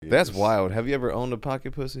That's wild. Have you ever owned a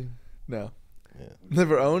pocket pussy? No. Yeah.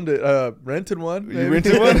 Never owned it. Rented one. Maybe. You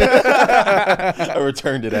rented one? I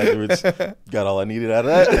returned it afterwards. Got all I needed out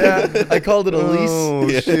of that. Yeah, I called it a lease. Oh,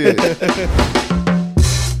 shit.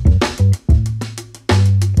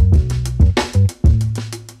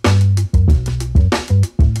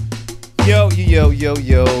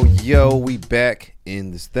 Yo, we back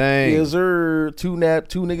in this thing. Yes, sir. Two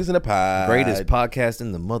niggas in a pod. Greatest podcast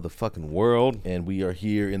in the motherfucking world. And we are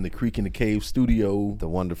here in the Creek in the Cave studio. The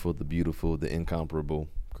wonderful, the beautiful, the incomparable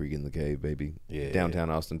Creek in the Cave, baby. Yeah. Downtown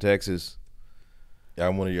Austin, Texas.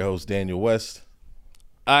 I'm one of your hosts, Daniel West.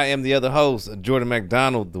 I am the other host, Jordan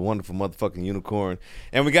McDonald, the wonderful motherfucking unicorn.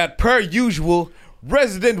 And we got, per usual,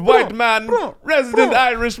 resident white man, resident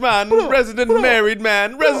Irish man, resident married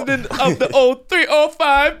man, resident of the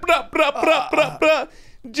 0305,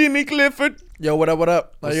 Jimmy Clifford. Yo, what up? What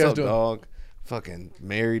up? How What's you guys up, doing? dog? Fucking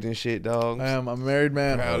married and shit, dog. I'm a married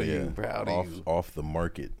man. Proud of Yeah. you, proud of you. Off the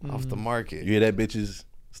market. Off the market. You hear that, bitches?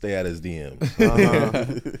 Stay out of his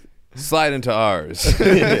DMs. Slide into ours.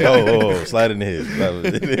 Slide in the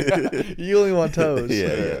head. You only want toes.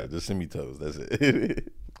 Yeah. Just send me toes. That's it.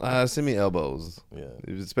 Send me elbows. Yeah.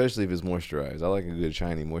 Especially if it's moisturized. I like a good,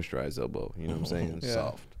 shiny, moisturized elbow. You know what I'm saying? Yeah.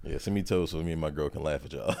 Soft. Yeah, send me toes so me and my girl can laugh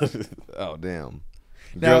at y'all. Oh, damn.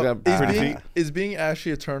 Now, Girl got pretty feet. is being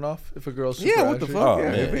ashy a turnoff if a girl's super Yeah, what the ashy? fuck? Oh,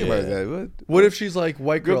 yeah, man, think yeah. about that. What if she's like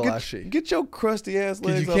white girl Girl, ashy? get your crusty ass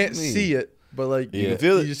Because legs you off can't me. see it, but like Yeah. you, You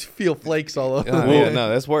feel you it. just feel flakes all over. Oh, yeah, no,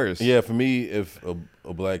 that's worse. Yeah, for me, if a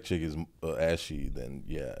black chick is ashy, then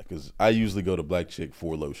yeah, because I usually go to black chick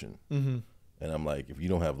for lotion, Mm-hmm. and I'm like, if you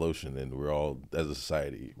don't have lotion, then we're all as a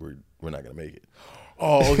society, we're not gonna make it.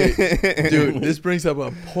 Oh, okay. Dude, this brings up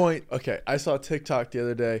a point. Okay, I saw TikTok the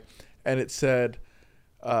other day, and it said,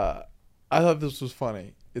 I thought this was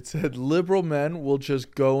funny. It said liberal men will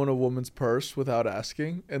just go in a woman's purse without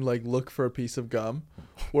asking and like look for a piece of gum,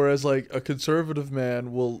 whereas like a conservative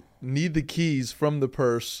man will need the keys from the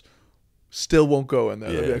purse, still won't go in there.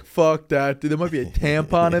 They'll be Yeah. like, fuck that. Dude, there might be a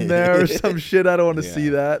tampon in there or some shit. I don't want to Yeah. see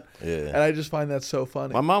that. Yeah, And I just find that so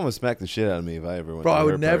funny. My mom would smack the shit out of me if I ever went Bro, to I her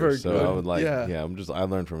would never purse. So go- I would like, yeah. I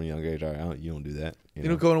learned from a young age, all right, you don't do that. You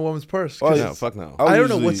don't go in a woman's purse. Oh, 'cause yeah. No, fuck no. I'll I don't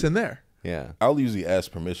know usually- what's in there. Yeah. I'll usually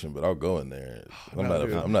ask permission, but I'll go in there. I'm No,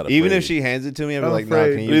 dude. not afraid. Even if she hands it to me, I'd be I'm like, nah,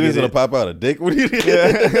 afraid. can What you do you think's get gonna it? pop out a dick? What do you?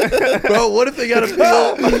 Bro, what if they got a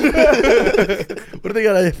what if they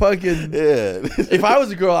got a fucking? Yeah. If I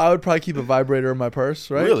was a girl, I would probably keep a vibrator in my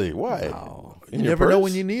purse, right? Really? Why? Wow. You never know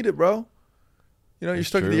when you need it, bro. You know, you're That's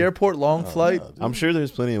stuck at the true. airport, long flight. No, dude. I'm sure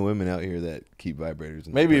there's plenty of women out here that keep vibrators.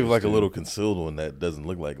 In Maybe their purse, like a too. little concealed one that doesn't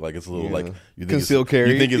look like it's a little Yeah. like you think Concealed it's,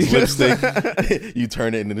 carry. You think it's lipstick. You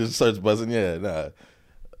turn it and it just starts buzzing. Yeah, nah.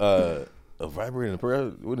 A vibrator in the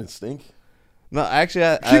purse wouldn't it stink? No, actually,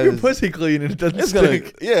 I Keep your was- pussy clean and it doesn't It's gonna,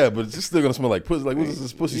 stink. yeah, but it's just still gonna smell like pussy. Like what's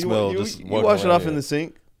this pussy you, smell? You, just you walking wash it around, off yeah. in the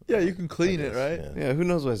sink. Yeah, you can clean it, right? Yeah. Yeah, who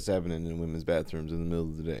knows what's happening in women's bathrooms in the middle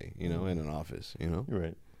of the day? You know, in an office. You know. You're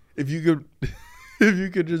right. If you could, if you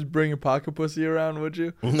could just bring a pocket pussy around, would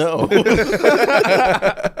you? No,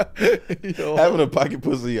 You know, having a pocket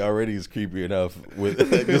pussy already is creepy enough with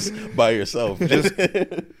just by yourself. Just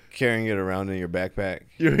Carrying it around in your backpack.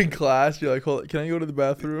 you're in class. You're like, hold, can I go to the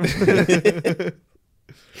bathroom?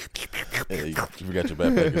 yeah, you forgot your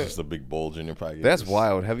backpack. It's just a big bulge in your pocket. That's Just-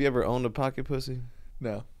 wild. Have you ever owned a pocket pussy?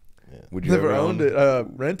 No, Would you never ever owned it.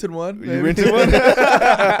 Rented one. You maybe. rented one?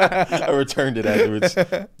 I returned it afterwards.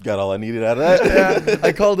 Got all I needed out of that. Yeah,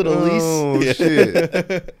 I called it a lease. Oh Yeah.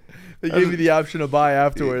 shit! They gave me the option to buy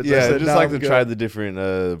afterwards. I Yeah, said, just "Nah, like I'm to good." try the different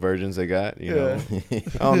versions they got. You know, Yeah.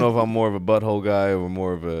 I don't know if I'm more of a butthole guy or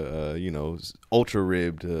more of a ultra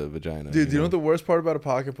ribbed vagina. Dude, do you know what the worst part about a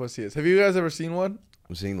pocket pussy is? Have you guys ever seen one?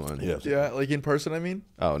 I've seen one. Yeah. Yeah, like in person, I mean.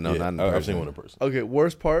 Oh no, Yeah, not in I've person. seen one in person. Okay,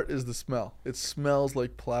 worst part is the smell. It smells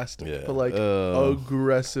like plastic, Yeah. but like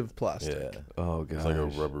aggressive plastic. Yeah, Oh god, it's like a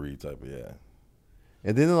rubbery type of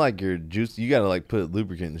And then like your juice, you gotta like put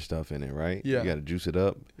lubricant and stuff in it, right? Yeah. You gotta juice it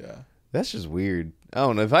up. Yeah. That's just weird. I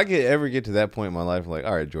don't know if I ever get to that point in my life. I'm like,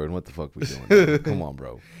 all right, Jordan, what the fuck we doing? now? Come on,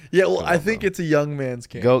 bro. Yeah, well, Come I on, think bro. it's a young man's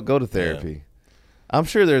game. Go to therapy. I'm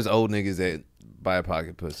sure there's old niggas that buy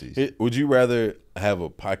pocket pussies. Would you rather have a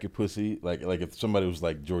pocket pussy, like if somebody was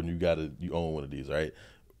like, Jordan, you own one of these, right?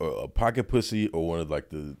 Or a pocket pussy or one of like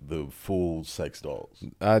the full sex dolls?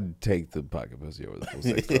 I'd take the pocket pussy over the full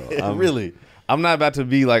sex doll. Really? I'm not about to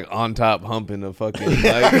be like on top humping a fucking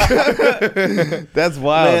like. That's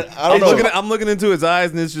wild. Man, I don't know. I'm looking into his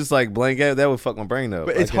eyes and it's just like blank out. That would fuck my brain up.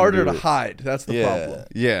 But I it's couldn't harder do to it. hide. That's the Yeah. problem.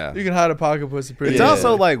 Yeah. You can hide a pocket pussy pretty It's Yeah. easily.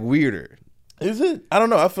 also like weirder. Is it? I don't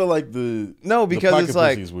know. I feel like the No, because the it's pocket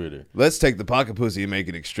like pussy's weirder. let's take the pocket pussy and make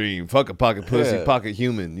it extreme. Fuck a pocket pussy, Yeah. pocket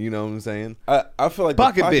human. You know what I'm saying? I feel like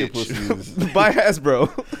Pocket the pocket bitch. pussy is. Buy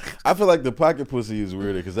Hasbro. I feel like the pocket pussy is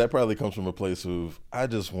weirder because that probably comes from a place of I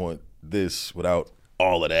just want this without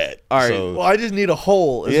all of that. All right. So, Well, I just need a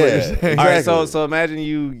hole. Is Yeah. what you're saying. All right, Exactly. so imagine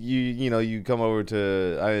you come over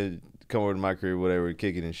to my crib, whatever,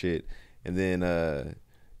 kicking and shit, and then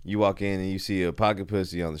you walk in and you see a pocket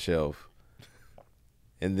pussy on the shelf,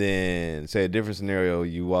 and then say a different scenario,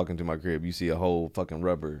 you walk into my crib, you see a whole fucking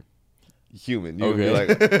rubber human. You would be okay.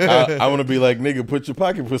 like, I want to be like, nigga, put your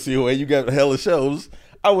pocket pussy away. You got hella shelves.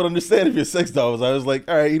 I would understand if your sex doll was. I was like,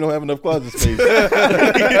 all right, you don't have enough closet space.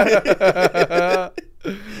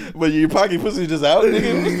 But your pocket pussy just out,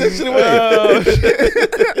 nigga. Put that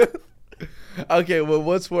shit away. Okay, well,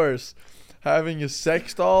 what's worse, having a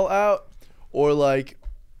sex doll out or like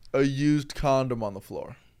a used condom on the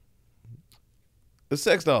floor? the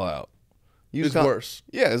sex doll out. It's worse.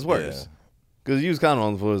 Yeah, it's worse. Yeah. Because you was kind of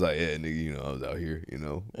on the floor, it's like, yeah, nigga, I was out here,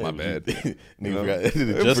 my bad. Nigga You know? forgot. Did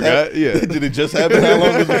it I just forgot, happen? yeah. Did it just happen? How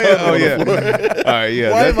long was it? Oh, yeah. All right,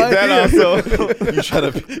 yeah. Why am I that here? also.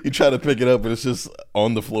 You try to pick it up, and it's just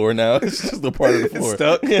on the floor now. It's just a part of the floor.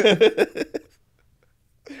 Stuck.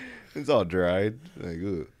 It's all dried. Like,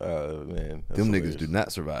 ugh. Man, that's Them hilarious. niggas do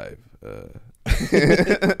not survive.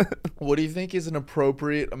 What do you think is an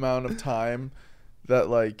appropriate amount of time that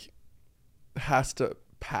like has to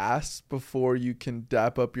pass before you can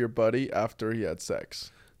dap up your buddy after he had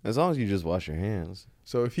sex? As long as you just wash your hands.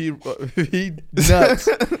 So if he nuts,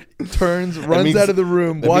 turns, runs means- out of the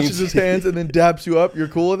room, that washes means- his hands, and then daps you up, you're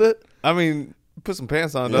cool with it? I mean, put some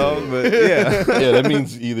pants on, dog. But yeah, Yeah, that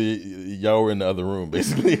means either y'all were in the other room,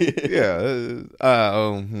 basically. yeah.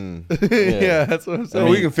 Yeah, that's what I'm saying.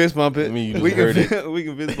 We can fist bump it. I mean, you just we heard can. We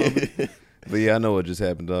can fist bump it. But yeah, I know what just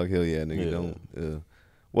happened, dog. Hell yeah, nigga, Yeah. don't.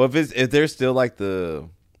 Well, if there's still like the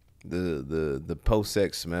post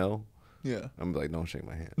sex smell, Yeah. I'm like, don't shake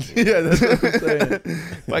my hand. Yeah, that's what I'm saying.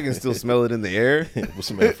 If I can still smell it in the air, With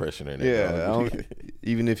some air freshener in there. yeah.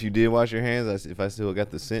 Even if you did wash your hands, if I still got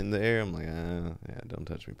the scent in the air, I'm like, yeah, don't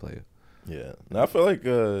touch me, player. Yeah. Now I feel like,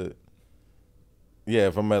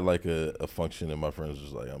 if I'm at like a function and my friends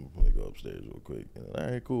just like, I'm gonna go upstairs real quick. And,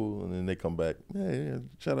 all right, cool. And then they come back. Yeah,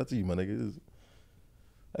 shout out to you, my nigga.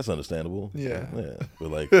 That's understandable. Yeah. Yeah. But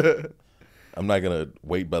like, I'm not gonna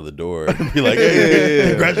wait by the door and be like, hey,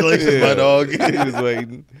 congratulations, my dog. He was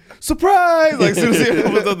waiting. Surprise! Like, as soon as he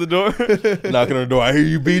opens up the door. Knocking on the door. I hear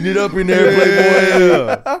you beating it up in there,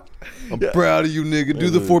 Playboy. Yeah. I'm proud of you, nigga. Do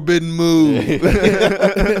the forbidden move.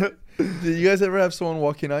 Did you guys ever have someone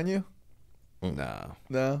walking on you? Nah.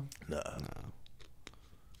 No. Nah.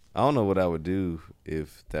 I don't know what I would do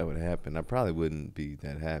if that would happen. I probably wouldn't be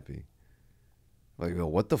that happy. Like, oh,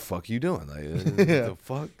 what the fuck you doing? Like, what the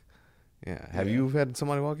fuck? Yeah. Have you had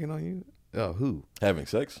somebody walking on you? Oh, who? Having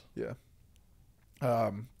sex? Yeah.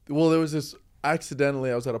 Well, there was this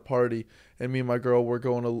accidentally. I was at a party, and me and my girl were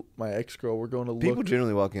going to my ex-girl. We're going to People look.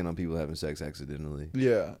 generally walk in on people having sex accidentally.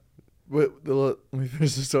 Yeah. Wait, let me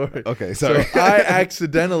finish the story. Okay, So sorry. I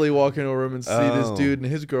accidentally walk into a room and see this Oh. dude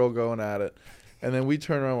and his girl going at it, and then we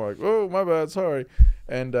turn around. We're like, "Oh, my bad, sorry,"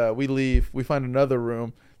 and we leave. We find another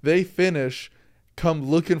room. They finish, come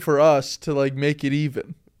looking for us to like make it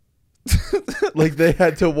even. Like they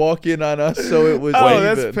had to walk in on us, so it was Oh, even.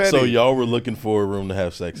 that's petty. So y'all were looking for a room to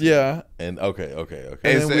have sex in. Yeah. And okay. And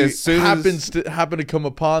As- then we as soon as- happen to come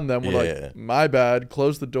upon them. We're Yeah. like, my bad.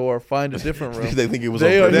 Close the door. Find a different room. They think it was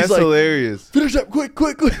They on are- purpose. That's he's like- hilarious. Finish up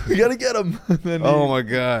quick. We gotta get them. And then Oh my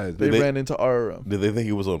god. they They- ran into our room. Did they think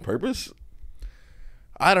it was on purpose?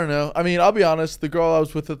 I don't know. I mean, I'll be honest. The girl I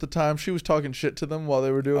was with at the time, she was talking shit to them while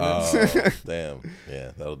they were doing it. Oh, damn.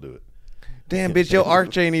 Yeah, that'll do it. Damn, bitch, your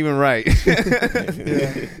arch ain't even right.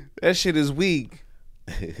 That shit is weak.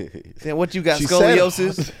 Damn, what you got, She said-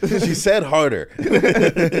 scoliosis? She said harder.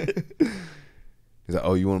 He's like,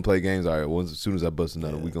 oh, you want to play games? All right, as soon as I bust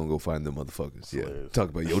another, we going to go find them motherfuckers. Yeah, Hilarious. talk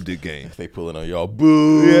about your dick game. They pulling on y'all.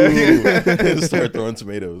 Boo. Yeah. Start throwing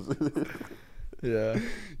tomatoes. Yeah.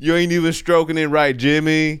 You ain't even stroking it right,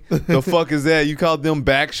 Jimmy. The fuck is that? You called them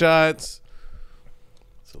back shots?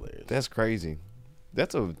 It's hilarious. That's crazy.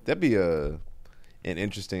 That'd be an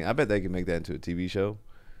interesting. I bet they could make that into a TV show.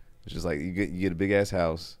 It's just like you get a big ass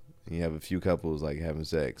house and you have a few couples like having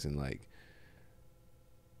sex and like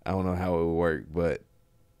I don't know how it would work, but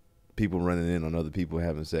people running in on other people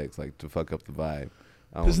having sex like to fuck up the vibe.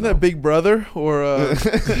 I don't Isn't know. that Big Brother or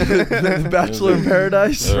The Bachelor in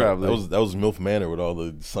Paradise? Probably. That was MILF Manor with all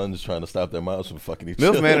the sons trying to stop their moms from fucking each MILF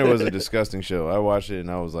other. Manor was a disgusting show. I watched it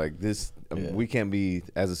and I was like, this Yeah. we can't be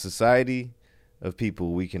as a society. of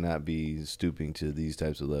people, we cannot be stooping to these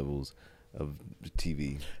types of levels of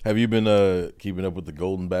TV. Have you been keeping up with the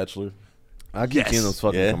Golden Bachelor? I keep seeing those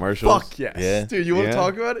fucking Yeah. commercials. Fuck yes. Yeah. Dude, you want Yeah. to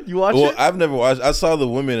talk about it? You watch Well, it? I've never watched. I saw the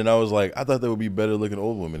women and I was like, I thought there would be better looking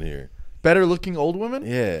old women here. Better looking old women?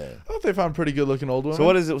 Yeah. I thought they found pretty good looking old women. So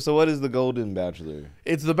what is it? So what is the Golden Bachelor?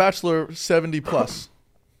 It's The Bachelor 70 plus.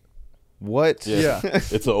 What? Yeah.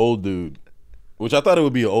 It's an old dude, which I thought it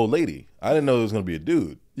would be an old lady. I didn't know it was going to be a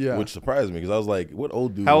dude. Yeah. Which surprised me because I was like, what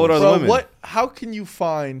old dude? How old are looks- the Bro, women? how can you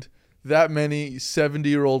find that many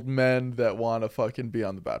 70-year-old men that want to fucking be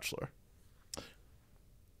on The Bachelor?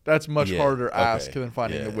 That's much Yeah, harder to ask okay, than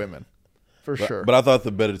finding the yeah. women. For But, sure. But I thought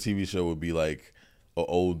the better TV show would be like an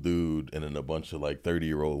old dude and then a bunch of like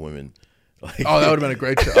 30-year-old women. Like, Oh, that would have been a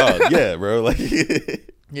great show. oh yeah, bro. Like,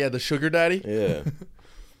 Yeah, the sugar daddy. yeah.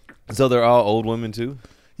 So they're all old women too.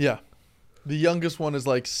 Yeah. The youngest one is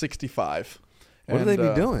like 65. What do And, they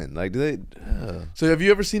be doing? Like, do they? So have you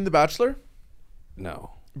ever seen The Bachelor? No.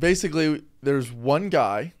 Basically, there's one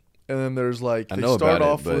guy, and then there's like I they know start about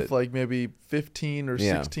it, off with but- like maybe 15 or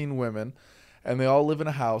Yeah. 16 women, and they all live in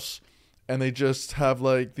a house, and they just have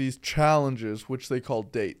like these challenges which they call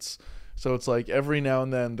dates. So it's like every now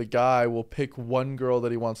and then the guy will pick one girl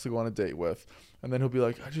that he wants to go on a date with, and then he'll be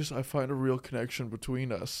like, I find a real connection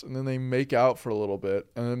between us, and then they make out for a little bit,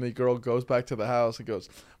 and then the girl goes back to the house and goes,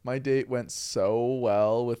 my date went so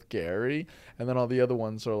well with Gary, and then all the other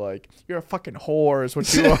ones are like, you're a fucking whore is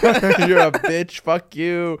what you are. You're a bitch, fuck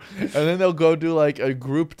you. And then they'll go do like a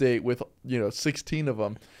group date with 16 of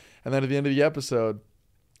them, and then at the end of the episode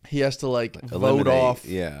he has to like vote eliminate, off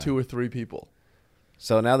yeah. 2 or 3 people.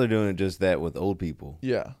 So now they're doing just that with old people.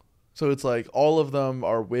 Yeah. So it's like all of them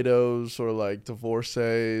are widows or like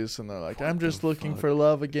divorcees, and they're like, I'm just looking for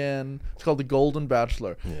love again. It's called The Golden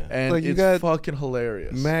Bachelor. Yeah. And Like, you it's got fucking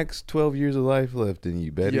hilarious. Max 12 years of life left in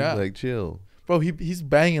you, Betty. Yeah. Like, chill. Bro, he's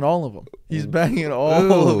banging all of them. He's banging all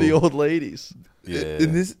of the Ooh. old ladies. Yeah.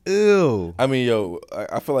 And this, ew. I mean, yo,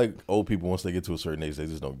 I feel like old people, once they get to a certain age, they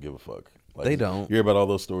just don't give a fuck. Like, They don't. You hear about all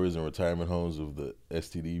those stories in retirement homes of the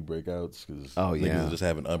STD breakouts because Oh, yeah. niggas are just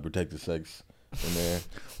having unprotected sex in there.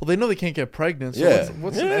 Well, they know they can't get pregnant. So Yeah.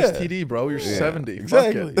 what's Yeah. an STD, bro? You're Yeah. 70.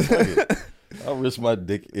 Exactly. Fuck it. Fuck it. I'll risk my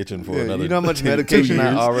dick itching for Yeah, another. you know how much 2 medication I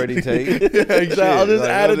years. already take? Yeah, exactly. I'll just Like,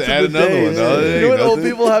 add I'll it just to add the another day. one, dog. It You ain't know what old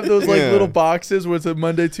nothing. people have those like Yeah. little boxes where it's a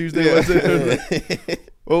Monday, Tuesday, Yeah. Wednesday.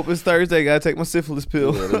 Oh, it's Thursday. Gotta take my syphilis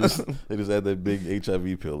pill. Yeah, they just add that big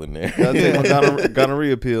HIV pill in there. Gotta take my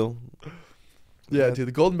gonorrhea pill. Yeah, dude,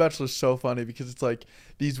 The Golden Bachelor is so funny because it's like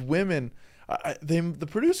these women. The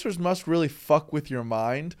producers must really fuck with your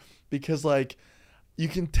mind because like you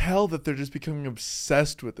can tell that they're just becoming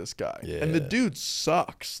obsessed with this guy, and the Yeah. dude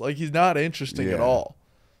sucks. Like he's not interesting at Yeah. all.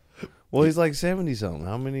 Well, he's like 70 something.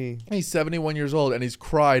 How many? He's 71 years old and he's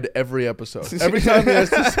cried every episode. Every time he has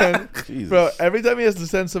to send, Jesus. bro. Every time he has to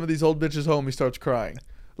send some of these old bitches home, he starts crying,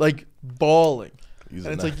 like bawling, These and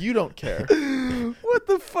are it's not, like you don't care. What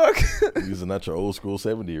the fuck? these are not your old school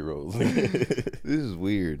 70-year-olds. This is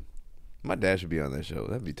weird. My dad should be on that show.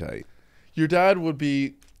 That'd be tight. Your dad would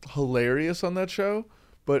be hilarious on that show,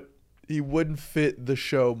 but he wouldn't fit the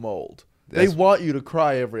show mold. They That's- want you to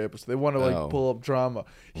cry every episode. They want to like Oh. pull up drama.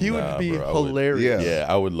 He Nah, would be bro, I would- hilarious. Yeah. Yeah,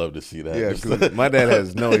 I would love to see that. Yeah, Just 'cause my dad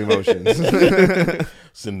has no emotions.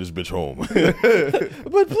 send this bitch home.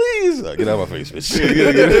 But please, get out of my face, bitch.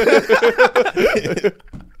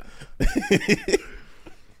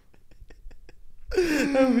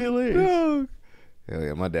 That would be hilarious. No. Hell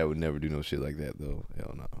yeah, my dad would never do no shit like that though.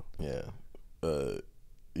 Hell no. Yeah.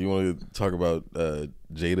 You want to talk about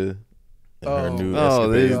Jada and her new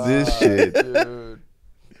Oh, escapades? this shit. Dude.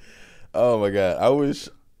 Oh my god. I wish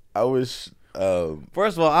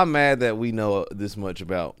First of all, I'm mad that we know this much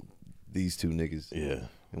about these two niggas yeah.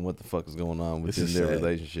 and what the fuck is going on This within is their sad.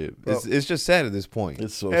 relationship. Bro. It's just sad at this point.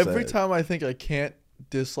 It's so Every sad. time I think I can't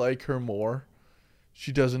dislike her more,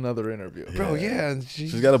 she does another interview. Bro, yeah, and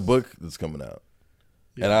She's got a book that's coming out.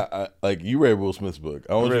 Yeah. And I like you read Will Smith's book.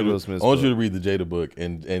 I want read you to Will Smith's I want you book. to read the Jada book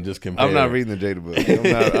and just compare. I'm not reading the Jada book.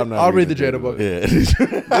 I'm not I'll read reading the Jada book. Yeah.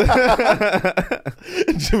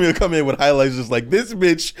 Jimmy will come in with highlights just like this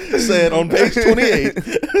bitch said on page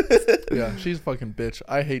 28. Yeah, she's a fucking bitch.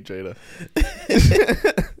 I hate Jada.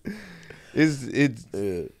 It's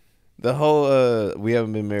Yeah. the whole we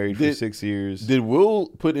haven't been married for Did- 6 years. Did Will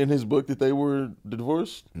put in his book that they were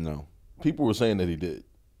divorced? No. People were saying that he did.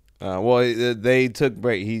 Well, they took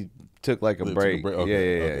break. He took like a They took a break. break?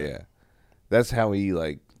 Okay, Yeah. okay. That's how he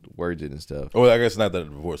like words it and stuff. Oh, I guess not that they're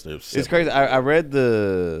divorced. They're It's separate. crazy. I read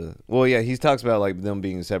the. Well, yeah, he talks about like them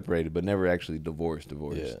being separated, but never actually divorced.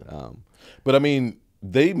 Yeah. But But I mean,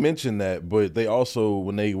 They mentioned that, but they also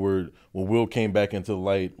when Will came back into the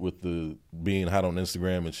light with the being hot on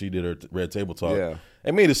Instagram and she did her Red Table Talk. Yeah.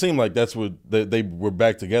 It made it seem like that's what they were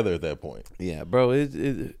back together at that point. Yeah, bro.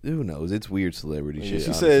 Who knows? It's weird celebrity shit. She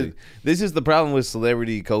Honestly. said- this is the problem with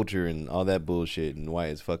celebrity culture and all that bullshit, and why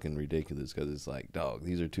it's fucking ridiculous. Because it's like, dog,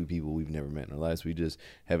 these are two people we've never met in our lives. We just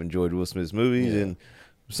have enjoyed Will Smith's movies and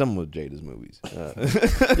some of Jada's movies.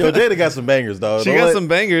 Yo, Jada got some bangers, dog. She got some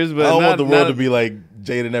bangers, but I don't not, want the world not- to be like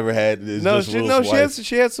Jada never had. It's No, just she, Will's no, she wife.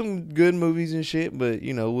 had some good movies and shit, but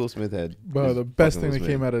you know, Will Smith had. Bro, the best thing that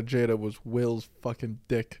came out of Jada was Will's fucking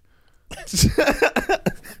dick.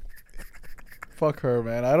 Fuck her,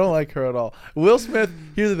 man. I don't like her at all. Will Smith,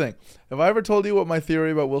 here's the thing. Have I ever told you what my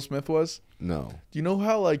theory about Will Smith was? No. Do you know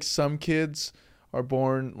how like some kids are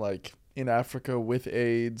born like in Africa with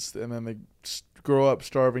AIDS and then they grow up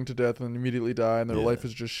starving to death and immediately die and their life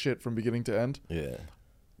is just shit from beginning to end? Yeah.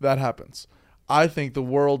 That happens. I think the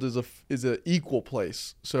world is a equal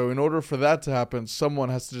place. So in order for that to happen, someone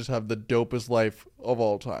has to just have the dopest life of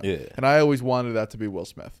all time. Yeah. And I always wanted that to be Will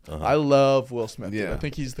Smith. Uh-huh. I love Will Smith. Dude. Yeah. I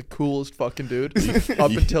think he's the coolest fucking dude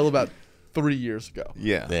up until about 3 years ago.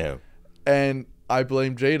 Yeah. Damn. And I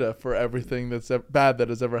blame Jada for everything that's bad that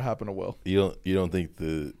has ever happened to Will. You don't think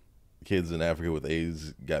the kids in Africa with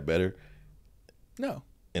AIDS got better? No.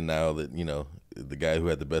 And now that the guy who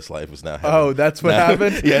had the best life is now having, Oh, that's what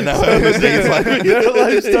happened? Yeah, now having AIDS life. Their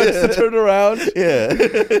life starts to turn around. Yeah.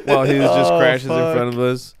 While he was just Oh, crashes in fuck. front of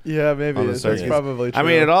us. Yeah, maybe. On the That's circus. probably true. I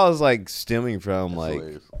mean, it all is like stemming from That's like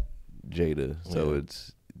hilarious. Jada. So Yeah.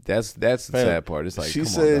 that's the Man, sad part. It's like, she come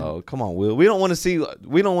said- on, dog. Come on, Will. We don't want to see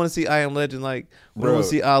I Am Legend. Like, we don't Bro. want to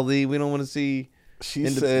see Ali. We don't want to see. She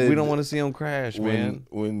said we don't want to see him crash, man.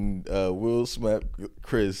 when Will smacked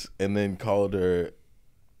Chris and then called her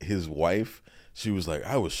his wife, she was like,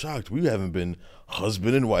 I was shocked. We haven't been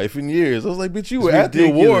husband and wife in years. I was like, bitch, you were It's at the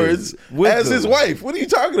ridiculous. awards With as his them. wife. What are you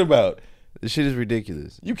talking about? This shit is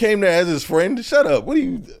ridiculous. You came there as his friend. Shut up. What are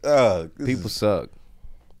you? People suck.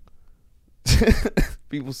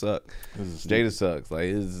 People suck. Jada sucks. Like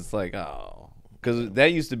it's just like, oh, because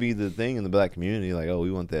that used to be the thing in the black community. Like, oh,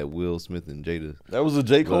 we want that Will Smith and Jada. That was a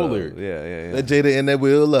J. Cole love. lyric. Yeah. That Jada and that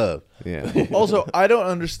Will love. Yeah. Also, I don't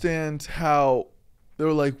understand how they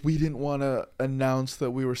were like, we didn't want to announce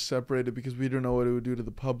that we were separated because we didn't know what it would do to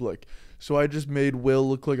the public. So I just made Will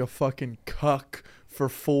look like a fucking cuck for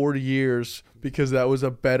 4 years because that was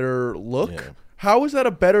a better look. Yeah. How is that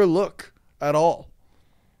a better look at all?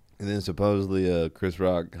 And then supposedly Chris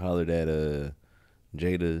Rock hollered at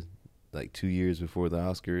Jada like 2 years before the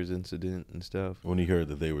Oscars incident and stuff. When he heard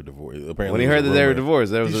that they were divorced. Apparently, When he it was heard a that they were rumor.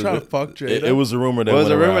 divorced, there was He's a, trying to fuck Jada. It was a rumor that Well, it was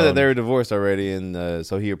went a rumor that around. they were divorced already, and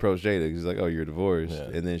so he approached Jada. He's like, "Oh, you're divorced," Yeah.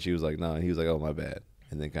 and then she was like, "No," and he was like, "Oh, my bad,"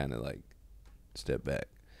 and then kind of like stepped back.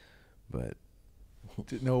 But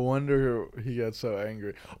No wonder he got so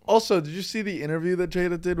angry. Also, did you see the interview that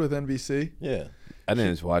Jada did with NBC? Yeah. I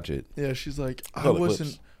didn't just watch it. Yeah, she's like, Saw the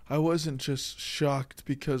clips. I wasn't just shocked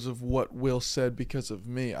because of what Will said because of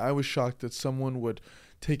me. I was shocked that someone would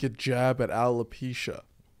take a jab at alopecia.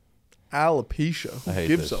 Alopecia? I Who hate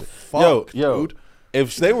gives that a shit. fuck, Yo, dude?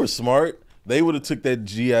 if they were smart, they would have took that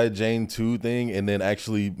G.I. Jane 2 thing and then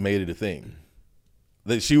actually made it a thing.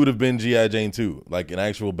 That she would have been G.I. Jane 2, like an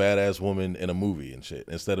actual badass woman in a movie and shit,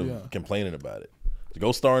 instead of Yeah. complaining about it.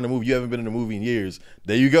 Go star in a movie. You haven't been in a movie in years.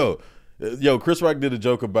 There you go. Yo, Chris Rock did a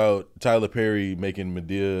joke about Tyler Perry making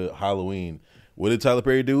Madea Halloween. What did Tyler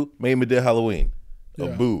Perry do? Made Madea Halloween.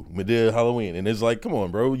 Yeah. Boo, Madea Halloween. And it's like, come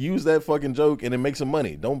on, bro. Use that fucking joke and then make some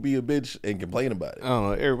money. Don't be a bitch and complain about it. I don't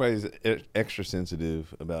know. Everybody's extra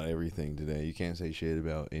sensitive about everything today. You can't say shit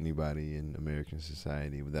about anybody in American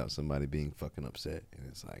society without somebody being fucking upset. And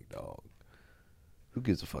it's like, dog, who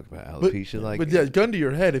gives a fuck about alopecia? But yeah, gun to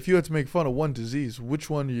your head, if you had to make fun of one disease, which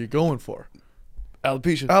one are you going for?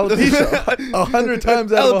 alopecia. Alopecia. 100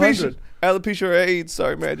 times out of 100. Alopecia or AIDS.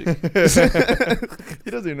 Sorry, Magic.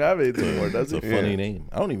 He doesn't even have AIDS anymore, does It's he? a funny Yeah. name.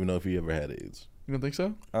 I don't even know if he ever had AIDS. You don't think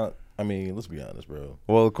so? I mean, let's be honest, bro.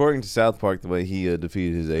 Well, according to South Park, the way he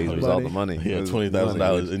defeated his AIDS was all the money. Yeah, It was $20,000.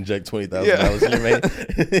 money, Inject $20,000 in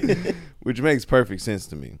your man. which makes perfect sense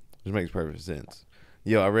to me. Which makes perfect sense.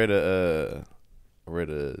 Yo, I read a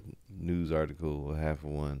news article, half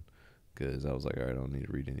of one, because I was like, all right, I don't need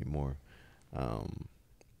to read anymore.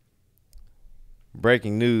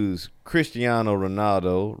 Breaking news: Cristiano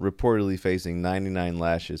Ronaldo reportedly facing 99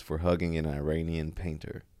 lashes for hugging an Iranian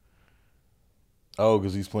painter. Oh,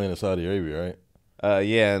 because he's playing in Saudi Arabia, right?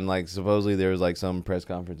 Yeah, and like supposedly there was like some press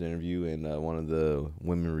conference interview, and one of the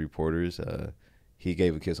women reporters, he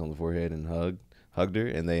gave a kiss on the forehead and hugged her,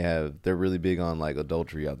 and they're really big on like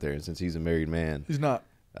adultery out there, and since he's a married man, He's not.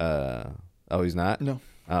 Oh, he's not. No.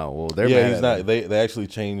 Oh well, they're Yeah, mad he's at not. him. They actually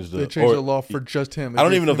changed the. They changed or- the law for just him. I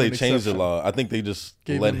don't even know if gave they him an changed the exception. law. I think they just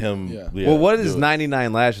Gave let him- him. yeah. Well, what is do it.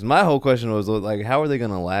 99 lashes? My whole question was like, how are they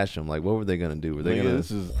gonna lash him? Like, what were they gonna do? Were they Nigga, gonna?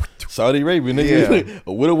 this is Saudi Arabia, nigga,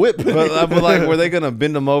 with a whip. But like, were they gonna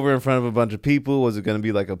bend him over in front of a bunch of people? Was it gonna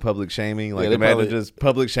be like a public shaming? Like, they imagine probably- just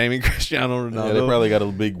public shaming Cristiano Ronaldo Yeah, they probably got a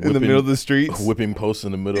big in the middle of the streets. whipping post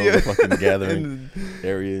in the middle Yeah. of the fucking gathering And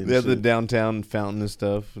area. And they have the shit. downtown fountain and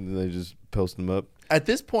stuff, and they just post them up. At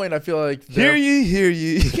this point, I feel like Hear ye, hear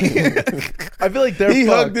ye. I feel like they're He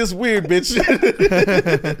fucked. hugged this weird bitch.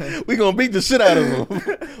 We gonna beat the shit out of him.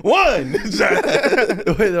 One.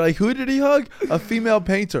 Wait, they're like, who did he hug? A female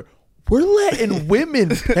painter. We're letting women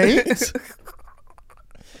paint.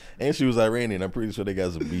 And she was Iranian. I'm pretty sure they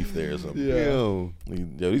got some beef there or something. Yeah. Yo,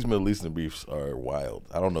 Yo, these Middle Eastern beefs are wild.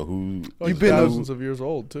 I don't know who. Like been- thousands of years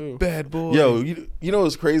old too. bad boy. Yo, you know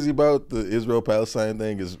what's crazy about the Israel-Palestine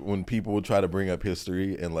thing is when people try to bring up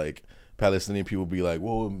history and like Palestinian people be like,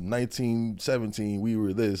 well, in 1917 we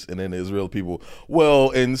were this, and then the Israel people,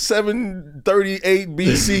 well, in 738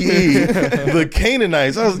 BCE the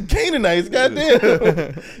Canaanites. I was Canaanites,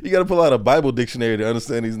 goddamn. You got to pull out a Bible dictionary to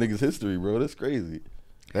understand these niggas' history, bro. That's crazy.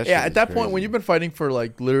 That Yeah, shit at is that point, crazy. when you've been fighting for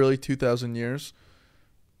like literally 2,000 years,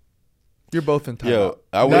 you're both in time. Yo,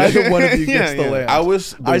 I wish, Neither one of you Yeah, gets the yeah. land. I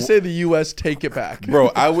wish, I say the U.S. take it back, bro,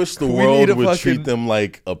 I wish the We world need a would treat fucking- them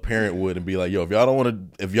like a parent would and be like, yo, if y'all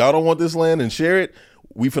don't want this land and share it,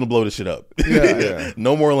 we finna blow this shit up. Yeah.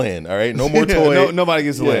 No more land, all right? No more Yeah, toy. nobody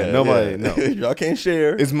gets the land. Nobody. No, Y'all can't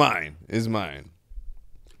share. it's mine. It's mine.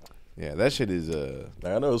 Yeah, that shit is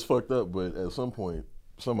I know it's fucked up, but at some point,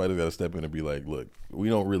 somebody's got to step in and be like, look, we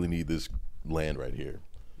don't really need this land right here.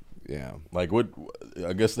 yeah. Like, what?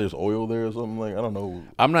 I guess there's oil there or something. Like, I don't know.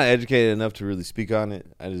 I'm not educated enough to really speak on it.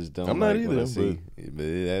 I just don't. I'm not like what I either, see.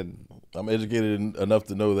 But I'm educated enough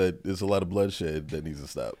to know that there's a lot of bloodshed that needs to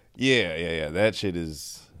stop. yeah. That shit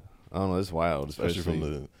is. I don't know. It's wild, Especially from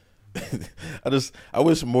the. I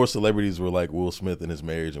wish more celebrities were like Will Smith in his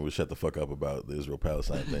marriage and would shut the fuck up about the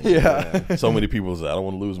Israel-Palestine thing. Yeah. So many people say, I don't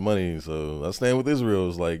want to lose money, so I stand with Israel.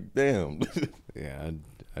 It's like, damn. Yeah,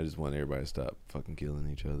 I just want everybody to stop fucking killing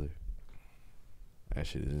each other. That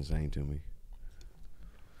shit is insane to me.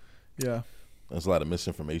 Yeah. There's a lot of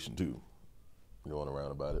misinformation too going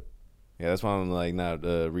around about it. Yeah, that's why I'm like not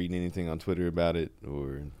reading anything on Twitter about it,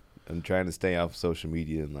 or I'm trying to stay off social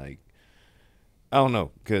media and like I don't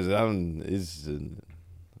know, because I'm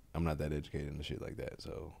not that educated in shit like that,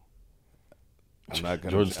 so I'm not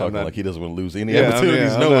gonna. Jordan's talking like he doesn't want to lose any yeah,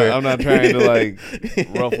 opportunities I'm nowhere. not trying to like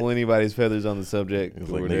ruffle anybody's feathers on the subject. It's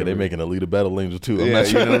or like, nigga, whatever. they making Alita Battle Angel too. I'm Yeah, not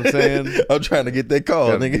you trying know what I'm saying? I'm trying to get that call,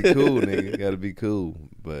 Gotta nigga. be cool, nigga. Gotta be cool,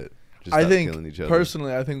 but just I stop think killing each other.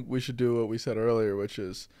 personally, I think we should do what we said earlier, which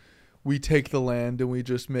is we take the land and we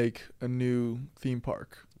just make a new theme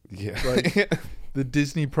park, Yeah, like- the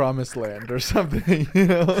Disney Promised Land or something. You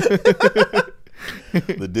know?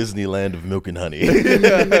 The Disneyland of milk and honey.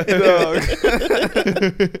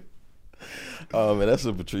 Oh man, that's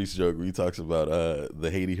a Patrice joke where he talks about the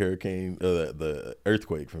Haiti hurricane, the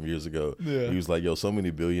earthquake from years ago. Yeah. He was like, "Yo, so many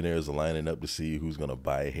billionaires are lining up to see who's gonna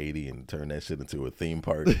buy Haiti and turn that shit into a theme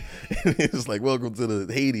park." And it's like, "Welcome to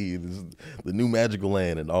the Haiti, this is the new magical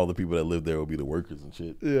land," and all the people that live there will be the workers and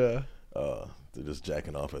shit. Yeah. They're just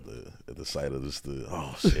jacking off at the sight of this.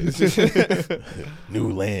 Oh shit,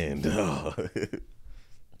 new land. Oh.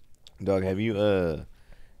 Dog, have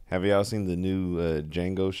y'all seen the new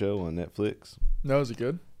Django show on Netflix? No, is it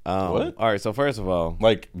good? What? All right, so first of all,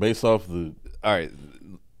 Like based off the all right,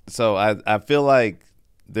 so I feel like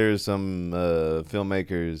there's some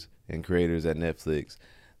filmmakers and creators at Netflix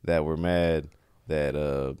that were mad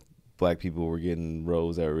that black people were getting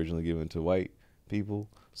roles that were originally given to white people,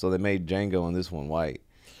 so they made Django and this one white.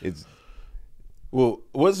 It's well,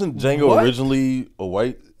 wasn't Django What? originally a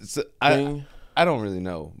white thing? I don't really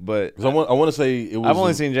know, but 'Cause I want to say it was. I've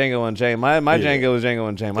only seen Django Unchained. My Yeah. Django is Django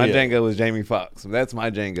Unchained. My Yeah. Django is Jamie Foxx. That's my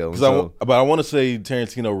Django. But I want to say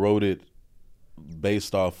Tarantino wrote it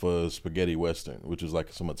based off of Spaghetti Western, which is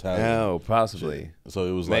like some Italian. Oh, possibly. shit. So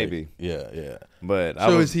it was Maybe. like yeah. But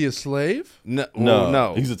So is he a slave? No, No,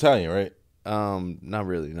 no. he's Italian, right? Not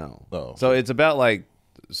really. No. Oh. So it's about like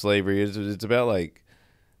slavery. It's about like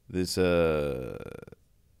this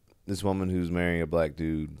this woman who's marrying a black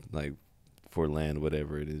dude, like for land,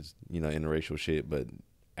 whatever it is, interracial shit. But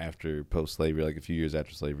after post slavery, like a few years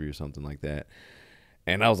after slavery or something like that.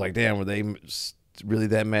 And I was like, damn, were they really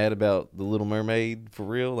that mad about the Little Mermaid for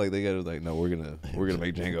real? Like they got like, no, we're gonna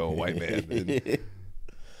make Django a white man. Because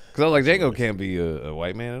I was like, Django can't be a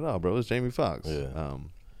white man at all, bro. It's Jamie Foxx. Yeah.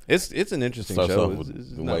 It's an interesting Starts show. off with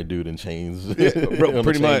It's the not- white dude in chains. Yeah, bro, On the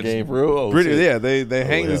pretty chain much. Gang, for real? Oh, Pretty, shit. yeah, they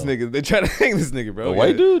hang this hell. nigga. They try to hang this nigga, bro. The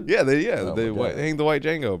white dude? Yeah, they Oh, my God. hang the white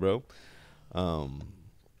Django, bro.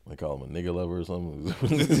 They call him a nigga lover or something.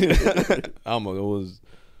 I don't know. It was,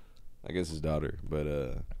 I guess, his daughter, but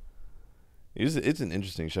it's an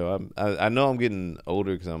interesting show. I know I'm getting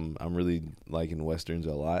older because I'm really liking westerns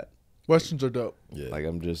a lot. Westerns are dope. Yeah. Like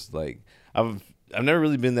I'm just like I've never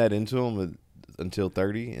really been that into them until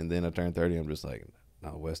 30, and then I turned 30. I'm just like,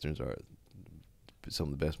 no, westerns are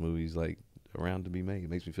some of the best movies like around to be made. It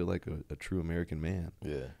makes me feel like a true American man.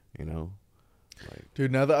 yeah. You know, like,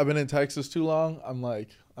 Dude, now that I've been in Texas too long, I'm like,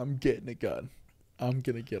 I'm getting a gun. I'm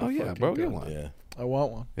gonna get a fucking bro, gun. get one. Yeah. I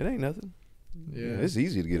want one. It ain't nothing. Yeah. It's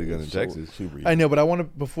easy to get a gun in So Texas. super I easy. know, but I want to,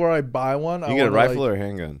 before I buy one, You I can get a wanna, rifle like, or a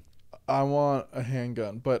handgun. I want a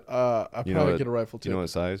handgun, but I You know probably what- get a rifle Do too. you know what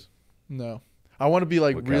size? No. I want to be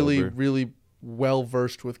like What really, caliber? really well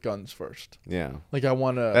versed with guns first. Yeah, Like I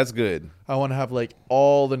want to, that's good. I want to have like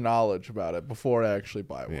all the knowledge about it before I actually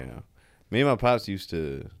buy one. Yeah, me and my pops used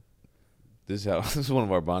to. This is how this is one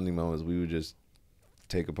of our bonding moments. We would just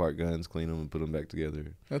take apart guns, clean them, and put them back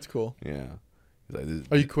together. That's cool. Yeah. Like this,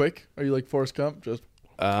 Are you quick? Are you like Forrest Gump? Just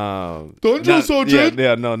Dungeon Not- Sergeant!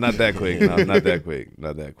 Yeah, no, not that quick. No, not that quick.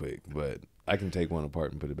 Not that quick. But I can take one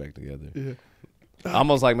apart and put it back together. yeah.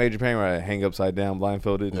 Almost like Major Payne, where I hang upside down,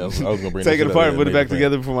 blindfolded, Yeah, I was gonna bring take that it shit apart up and put it there, back Major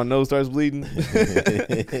together before my nose starts bleeding.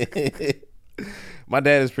 My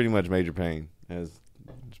dad is pretty much Major Payne. That's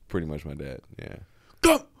pretty much my dad. Yeah.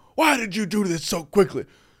 Gump, why did you do this so quickly?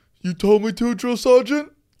 You told me to, Drill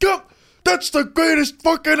Sergeant. Gump, that's the greatest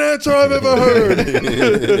fucking answer I've ever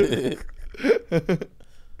heard.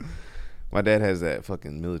 My dad has that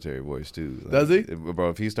fucking military voice too. Like, Does he?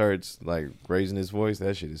 Bro, if he starts like raising his voice,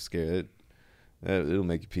 that shit is scary. It'll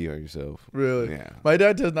make you pee on yourself. Really? Yeah. My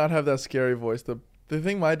dad does not have that scary voice. The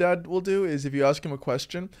thing my dad will do is if you ask him a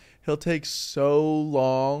question, he'll take so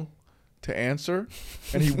long to answer,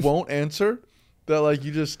 and he won't answer that like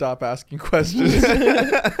you just stop asking questions.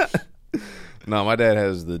 No, my dad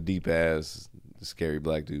has the deep ass, scary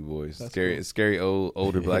black dude voice. That's Scary, cool. scary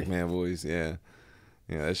older black man voice. Yeah.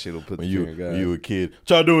 Yeah, that shit'll put When the you fear in God. you a kid, what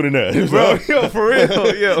y'all doing in there, Bro, yo, for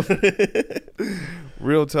real, yo.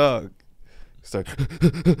 Real talk. Start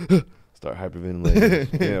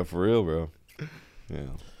hyperventilating. Yeah, for real, bro. Yeah.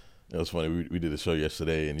 It was funny. We did a show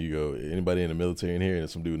yesterday, and you go, anybody in the military in here? And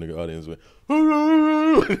some dude in the audience went,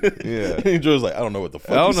 Yeah. And George was like, I don't know what the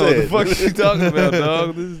fuck I don't you know what said. the fuck you talking about,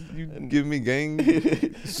 dog. This is, you giving me gang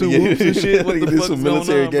swoopes and shit. What He the did fuck's some going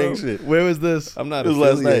military on, gang bro? shit. Where was this? I'm not It was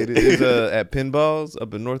last night. affiliated. It's at Pinballs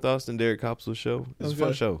up in North Austin. Derek Kopsel's show. It's a fun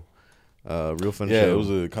Okay. show. Real fun Yeah, show. it was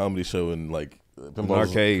a comedy show and like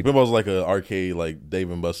arcade. Pinball's like an arcade, like Dave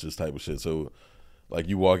and Buster's type of shit. So, like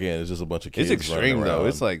you walk in, it's just a bunch of kids. It's extreme running though. around.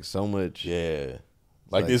 It's like so much. yeah,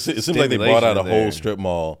 like, like it seems like they bought out a stimulation whole there. strip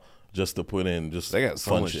mall just to put in just They got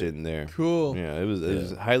so fun much shit in there. Cool. Yeah, it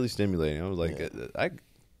was highly stimulating. I was like, Yeah. I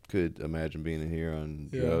could imagine being in here on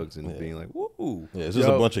Yeah. drugs and Yeah. being like, woo. Yeah, it's just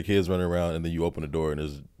Yo. a bunch of kids running around, and then you open the door, and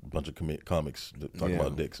there's a bunch of comics talking Yeah.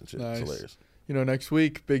 about dicks and shit. Nice. It's hilarious. You know, next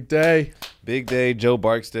week, big day. Big day. Joe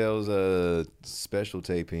Barksdale's special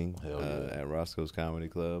taping Hell yeah. at Roscoe's Comedy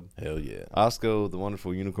Club. Hell yeah. Osco, the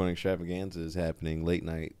wonderful unicorn extravaganza, is happening late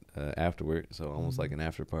night afterward, so almost like an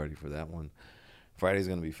after party for that one. Friday's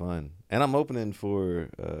gonna be fun, and I'm opening for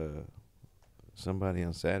somebody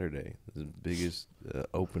on Saturday. The biggest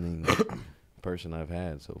opening person I've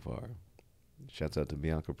had so far. Shouts out to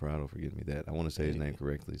Bianca Prado for getting me that. I want to say his name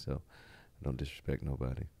correctly, so I don't disrespect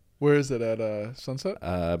nobody. Where is it at Sunset?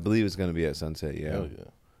 I believe it's gonna be at Sunset. Yeah, Hell yeah.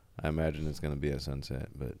 I imagine it's gonna be at Sunset,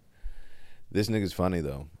 but. This nigga's funny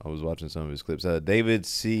though. I was watching some of his clips. David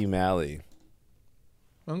C. Malley.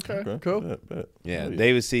 Okay, cool. Bet, bet. Yeah, Hell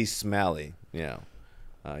David C. Smalley. Yeah,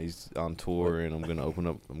 he's on tour, and I'm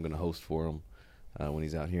gonna host for him when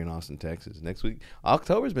he's out here in Austin, Texas next week.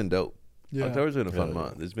 October's been dope. Yeah. October's been a fun Yeah.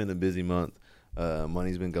 month. It's been a busy month.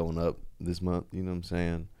 Money's been going up this month. You know what I'm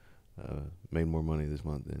saying? Made more money this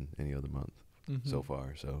month than any other month so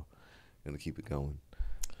far. So, gonna keep it going.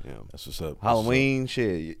 Yeah. That's what's up. Halloween,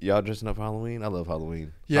 shit. Y'all dressing up for Halloween? I love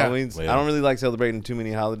Halloween. Yeah. Halloween's, Yeah. I don't really like celebrating too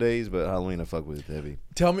many holidays, but Halloween I fuck with heavy.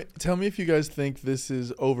 Tell me if you guys think this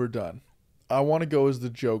is overdone. I want to go as the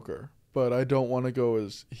Joker, but I don't want to go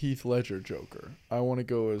as Heath Ledger Joker. I want to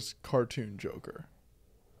go as cartoon Joker.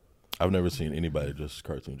 I've never seen anybody just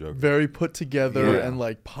cartoon Joker. Very put together Yeah. and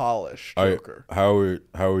like polished All right, Joker. how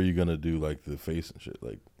are you gonna do like the face and shit?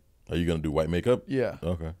 Like, are you gonna do white makeup? Yeah.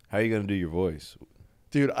 Okay. How you gonna do your voice?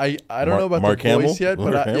 Dude, I don't know about Mark the voice Hamill? yet,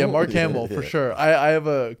 but Mark yeah, Hamill? Mark Hamill for Yeah. sure. I have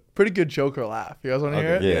a pretty good Joker laugh. You guys want to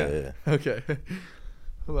hear Okay. it? Yeah, yeah. Okay.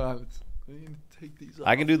 Hold on. I need to take these off.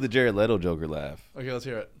 I can do the Jared Leto Joker laugh. Okay, let's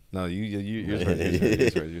hear it. No, yours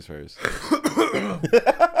first. Yours first.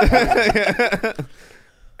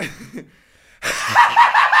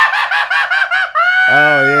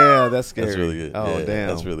 Oh yeah, that's scary. That's really good. Oh Yeah, damn,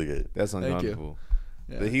 that's really good. That's Thank you. uncomfortable.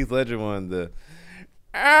 Yeah. The Heath Ledger one, the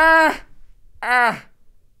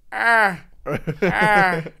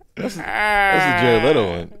That's the Jared Leto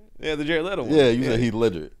one. yeah, the Jared Leto one. Yeah, you said Heath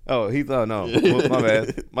Ledger. Oh, Heath. Oh no, Well,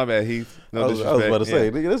 my bad, Heath. No I was disrespect. about to say,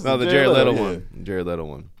 Yeah. nigga, this is no, the Jared Jared Leto Leto, one. Jared Leto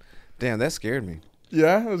one. Damn, that scared me.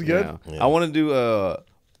 Yeah, that was good. Yeah. Yeah. I want to do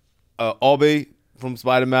Albie from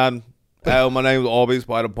Spider Man. My name is Albie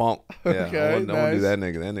Spider Punk. Yeah, Okay, I want to do nice. that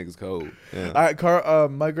nigga. That nigga's cold. Yeah. All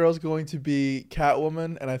right, my girl's going to be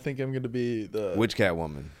Catwoman, and I think I'm going to be the. Which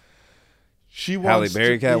Catwoman? She Halle wants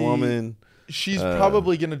Berry to be- Catwoman. She's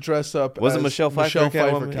probably going to dress up. Was it as Michelle Pfeiffer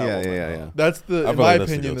Catwoman? Yeah. That's I in feel my like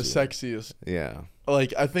that's the opinion, the go-to. sexiest. Yeah.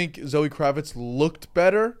 Like, I think Zoe Kravitz looked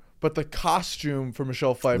better, but the costume for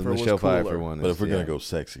Michelle The Pfeiffer Michelle was cooler. Pfeiffer one. But if we're yeah. gonna go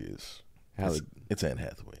sexiest, Halle, it's Anne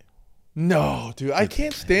Hathaway. No, dude, I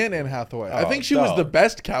can't stand Anne Hathaway. I think she was dog. the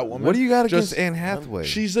best Catwoman. what do you got against Just- Anne Hathaway?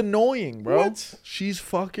 She's annoying, bro. What? She's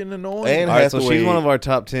fucking annoying. Anne All right, so Hathaway- she's one of our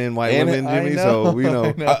top 10 white Anne- women, I Jimmy. know, So we know.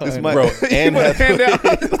 I know, This I might- Bro, Anne You wanna hand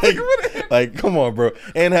Hathaway. out- like, come on, bro.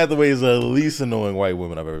 Anne Hathaway is the least annoying white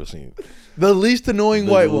woman I've ever seen. The least annoying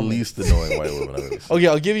The white woman. least annoying white woman I've ever seen. Okay,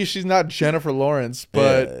 I'll give you. She's not Jennifer Lawrence,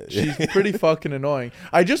 but Yeah. she's pretty fucking annoying.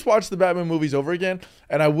 I just watched the Batman movies over again,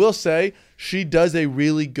 and I will say she does a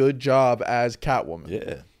really good job as Catwoman.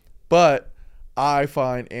 Yeah. But I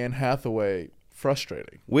find Anne Hathaway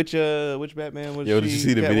frustrating. Which Batman was Yo, she? did you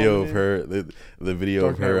see the Catwoman video of in? her? The video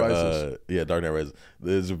Dark of Knight her. Rises. Yeah, Dark Knight Rises.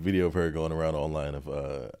 There's a video of her going around online of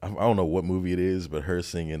I don't know what movie it is, but her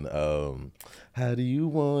singing "How do you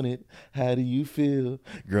want it? How do you feel?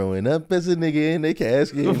 Growing up as a nigga in the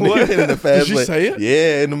casket." What? In the fast she lane. say it?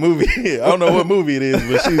 Yeah, in the movie. I don't know what movie it is,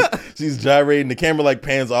 but she's gyrating. The camera like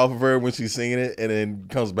pans off of her when she's singing it, and then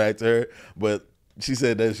comes back to her. But she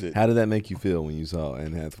said that shit. How did that make you feel when you saw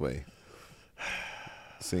Anne Hathaway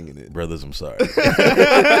singing it? Brothers, I'm sorry.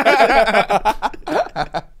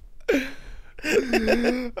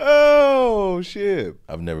 Oh shit!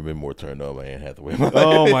 I've never been more turned on by Anne Hathaway.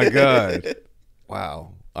 Oh my god!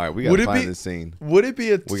 Wow. All right, we Would gotta it find be- this scene. Would it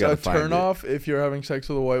be a We gotta find turn off if you're having sex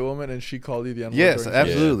with a white woman and she called you the N-word? Yes, during sex?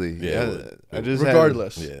 absolutely. Yeah, it Yeah, would. I just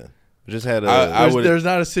Regardless. Yeah. just had a. I would- There's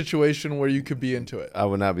not a situation where you could be into it. I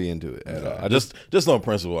would not be into it at all. I just on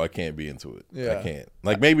principle, I can't be into it. Yeah. I can't.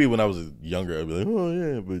 Like maybe when I was younger, I'd be like, oh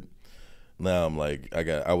yeah, but now I'm like,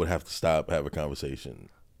 I would have to stop, have a conversation,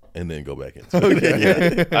 and then go back into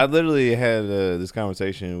it. Yeah. I literally had this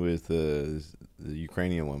conversation with the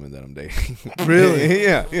Ukrainian woman that I'm dating. Really?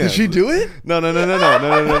 yeah. Did she do it? No.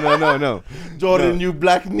 Jordan, you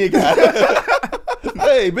black nigga.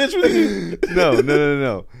 Hey, bitch, what you?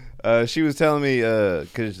 No. She was telling me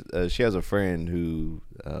because she has a friend who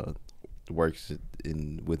works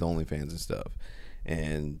with OnlyFans and stuff,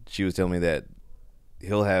 and she was telling me that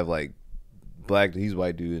he'll have like he's a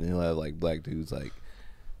white dude, and he'll have like black dudes like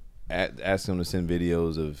ask him to send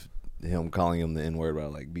videos of him calling him the N-word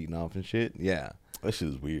about like beating off and shit. Yeah, That shit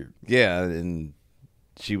is weird. yeah, and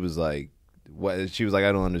she was like, "What?" She was like,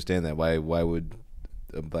 "I don't understand that. Why would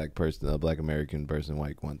a black American person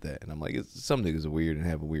want that?" And I'm like, some niggas are weird and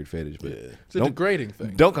have a weird fetish, but Yeah. It's a degrading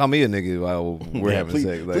thing. don't call me a nigga while we're Yeah, having please-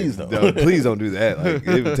 sex. Like, please don't. no, please don't do that. Like,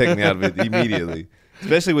 it would take me out of it immediately.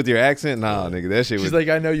 Especially with your accent. Nah, nigga, that shit She's would. like,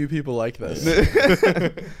 I know you people like this.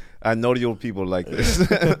 I know the old people like this.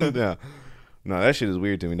 No, that shit is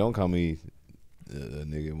weird to me. Don't call me a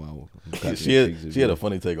nigga while I'm cocking She your cheeks at had you. a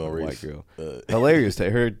funny take on White race. girl. Uh, Hilarious.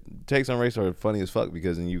 Her takes on race are funny as fuck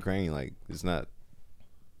because in Ukraine, like, it's not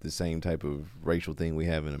the same type of racial thing we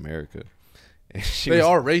have in America. And she They was-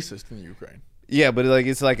 are racist in Ukraine. Yeah, but like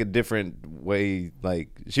it's like a different way. Like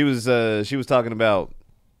she was talking about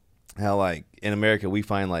how like in America we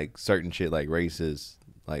find like certain shit like racist,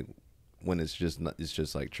 like when it's just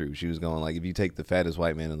like true. She was going like if you take the fattest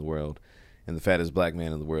white man in the world and the fattest black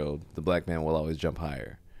man in the world, the black man will always jump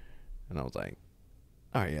higher. And I was like,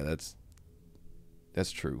 all right, yeah,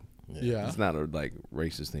 that's true. Yeah. It's not a like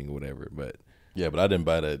racist thing or whatever, but yeah, but I didn't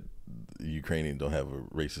buy that Ukrainian don't have a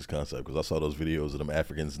racist concept because I saw those videos of them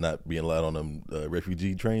Africans not being allowed on them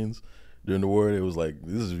refugee trains during the war. It was like,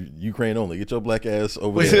 this is Ukraine only. Get your black ass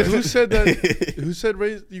over Wait, there. who said that? Who said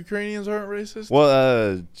Ukrainians aren't racist?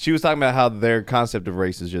 well, she was talking about how their concept of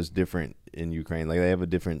race is just different in Ukraine. Like they have a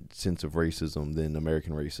different sense of racism than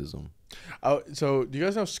American racism. So, do you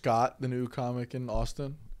guys know Scott, the new comic in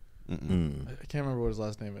Austin? Mm. I can't remember what his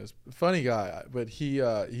last name is. Funny guy, but he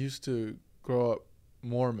used to grow up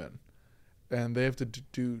Mormon, and they have to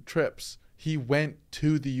do trips. He went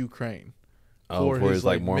to the Ukraine for his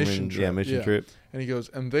like Mormon mission trip. mission trip. And he goes,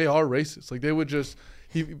 and they are racist. Like they would just.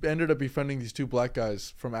 He ended up befriending these 2 black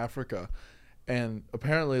guys from Africa, and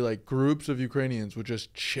apparently like groups of Ukrainians would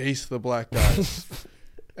just chase the black guys.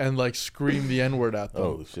 And like scream the N-word at them.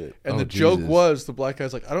 Oh shit! And the joke was the black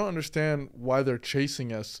guy's like, I don't understand why they're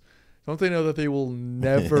chasing us. Don't they know that they will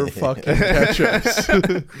never fucking catch us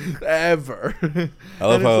ever? I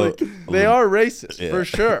love how like, they are racist for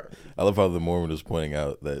sure. I love how the Mormon is pointing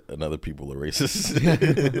out that other people are racist.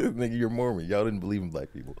 Nigga, you're Mormon. Y'all didn't believe in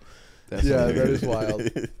black people. That is wild.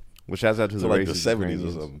 Well, shouts out to the like racist the 70s Ukrainians.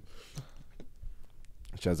 or something.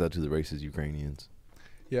 Shouts out to the racist Ukrainians.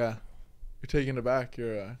 Yeah. You're taking it back.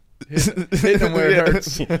 You're hitting them where it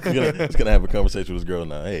hurts. He's gonna have a conversation with his girl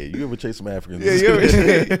now. Hey, you ever chase some Africans?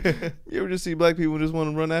 Yeah, you ever just see black people just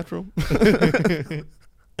want to run after them?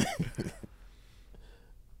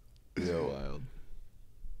 Wild.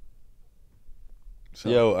 So,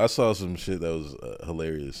 Yo, I saw some shit that was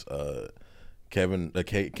hilarious.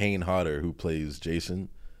 Kane Hodder, who plays Jason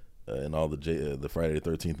in all the Friday the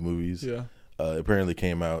 13th movies, apparently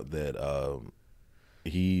came out that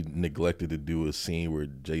he neglected to do a scene where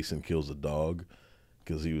Jason kills a dog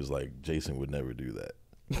because he was like, Jason would never do that.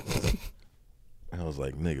 I was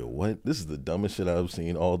like, nigga, what? This is the dumbest shit I've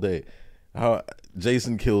seen all day. How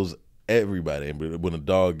Jason kills everybody, but when a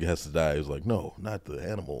dog has to die, he's like, no, not the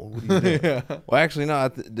animal. What are you doing? Well, actually, no.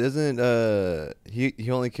 Doesn't he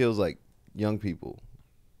only kills like young people?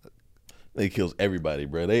 He kills everybody,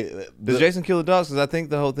 bro. Does Jason kill the dogs? Because I think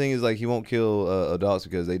the whole thing is like he won't kill adults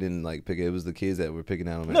because they didn't like pick it. It was the kids that were picking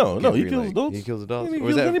out him. No, he kills adults. He kills adults. He Or kills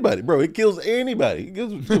is that anybody, bro. He kills anybody. He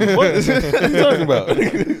kills, what are you talking about?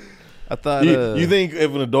 I thought. You think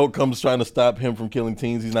if an adult comes trying to stop him from killing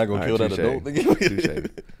teens, he's not going to kill that adult? Touche.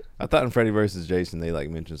 I thought in Freddy vs. Jason they like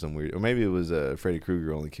mentioned some weird, or maybe it was Freddy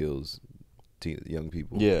Krueger only kills young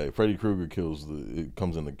people. Yeah, Freddy Krueger it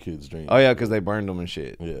comes in the kids' dreams. Oh yeah, because they burned them and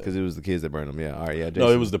shit. Yeah, because it was the kids that burned them. Yeah, all right, yeah. Jason.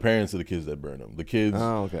 No, it was the parents of the kids that burned them. The kids.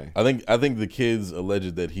 Oh, okay. I think the kids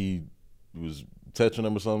alleged that he was touching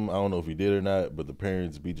them or something. I don't know if he did or not, but the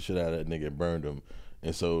parents beat the shit out of that nigga and burned him.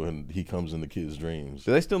 And he comes in the kids' dreams.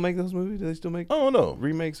 Do they still make those movies? Do they still make? I don't know.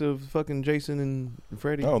 Remakes of fucking Jason and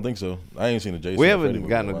Freddy? I don't think so. I ain't seen a Jason. We and Freddy haven't movie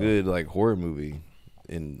gotten in a while. good like horror movie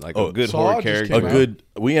in like Oh, a good Saw horror just character. came out.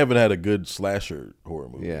 We haven't had a good slasher horror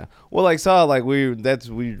movie. Yeah. Well, like Saw, like we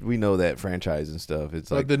know that franchise and stuff. It's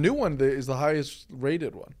like the new one is the highest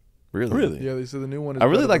rated one. Really? Yeah, they said the new one is I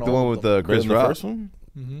really better like than the all one of with them. Chris The Rock. first one?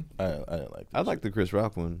 Mm-hmm. I didn't like that. I like the Chris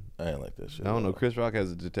Rock one. I didn't like that shit. I don't know. Chris Rock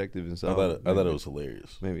as a detective and I stuff. thought it was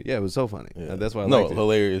hilarious. Maybe. Yeah, it was so funny. Yeah. That's why I no, liked it.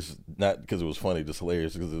 hilarious. Not because it was funny, just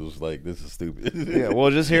hilarious because it was like, this is stupid. Yeah,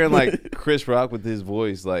 well, just hearing like Chris Rock with his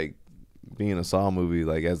voice, like being a Saw movie,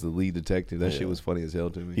 like as the lead detective, that shit was funny as hell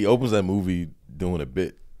to me. He opens that movie doing a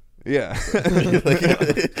bit. Yeah. I think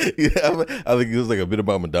it was like a bit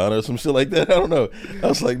about Madonna or some shit like that. I don't know. I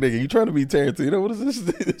was like, nigga, you trying to be Tarantino? What is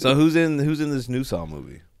this? So who's in this new Saw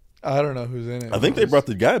movie? I don't know who's in it. I think they brought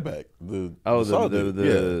the guy back. The Saw dude.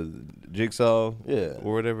 the Jigsaw, Yeah.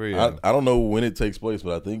 or whatever. Yeah. I don't know when it takes place,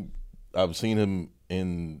 but I think I've seen him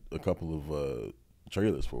in a couple of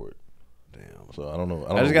trailers for it. Damn. So I don't know.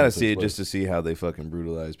 I just gotta see it just to see how they fucking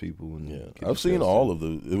brutalize people. And Yeah, I've seen all of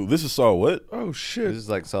the. This is Saw what? Oh shit! This is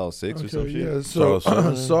like Saw 6 or some shit. Yeah, so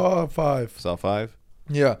Saw Saw 5. Saw 5.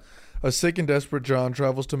 Yeah. A sick and desperate John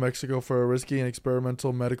travels to Mexico for a risky and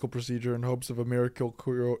experimental medical procedure in hopes of a miracle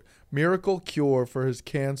cure for his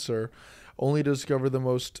cancer, only to discover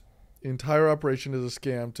the entire operation is a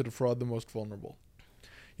scam to defraud the most vulnerable.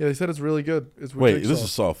 Yeah, they said it's really good. It's with Wait, Jigsaw. this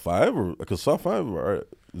is Saw 5 or because Saw 5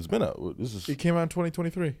 it's been out. This is It came out in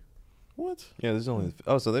 2023. what? Yeah, there's only.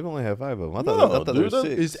 Oh, so they've only had 5 of them. I No, thought there dude, were that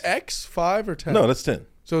 6. Is X 5 or 10? No, that's 10.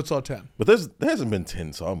 So it's Saw 10. But there hasn't been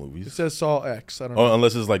 10 Saw It movies. says Saw X. I don't know. Oh,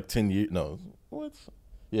 unless it's like 10 years. No, what?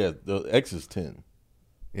 Yeah, the X is 10.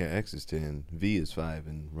 Yeah, X is 10. V is 5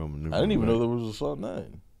 in Roman numerals. I didn't even know there was a Saw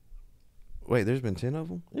 9. Wait, there's been 10 of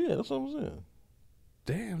them? Yeah, that's what I'm saying.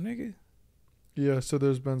 Damn, nigga. Yeah, so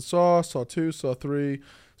there's been Saw 2, Saw 3,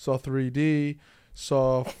 Saw 3D,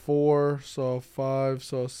 Saw 4, Saw 5,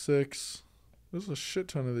 Saw 6. There's a shit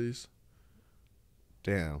ton of these.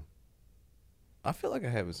 Damn. I feel like I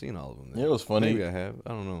haven't seen all of them. Yeah, it was funny. Maybe I have. I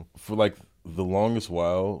don't know. For like the longest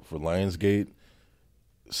while for Lionsgate,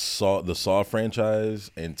 the Saw franchise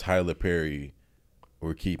and Tyler Perry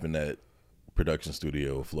were keeping that production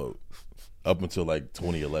studio afloat up until like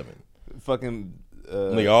 2011. Fucking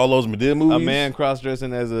Nigga, all those Madea movies. a man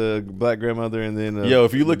cross-dressing as a black grandmother, and then Yo,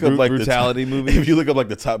 if you look up like brutality the movies. if you look up like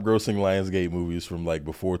the top grossing Lionsgate movies from like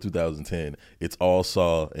before 2010, it's all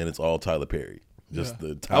Saw and it's all Tyler Perry. Just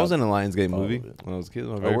the top. I was in a Lionsgate movie of it. when I was a kid.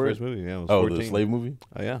 My very word? first movie. Yeah, I was Oh, 14. the slave movie.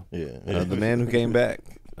 Oh yeah. Yeah. The Man Who Came Back,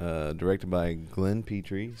 directed by Glenn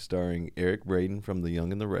Petrie, starring Eric Braeden from The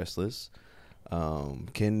Young and the Restless.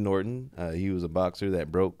 Ken Norton, he was a boxer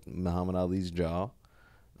that broke Muhammad Ali's jaw.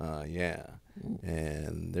 Yeah.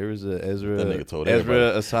 And there was a Ezra That nigga told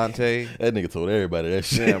Asante. That nigga told everybody that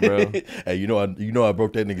shit. Yeah, bro. Hey, you know I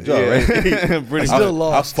broke that nigga jaw, Yeah. right? Pretty I still much.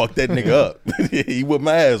 lost. I fucked that nigga up. He whipped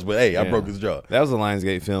my ass, but hey, I Yeah. broke his jaw. That was a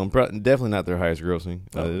Lionsgate film. Definitely not their highest grossing.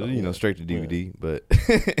 No. Straight to DVD. But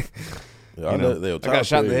Yeah, you know, I got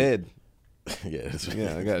shot in the head. Yeah, that's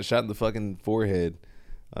Yeah, I got shot in the fucking forehead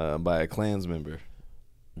by a Klans member.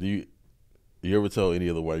 Do you ever tell any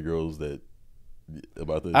of the white girls that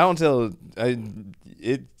about this? I don't tell.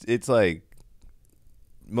 It's like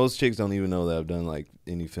most chicks don't even know that I've done like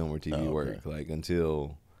any film or TV Oh, okay. work like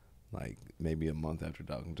until like maybe a month after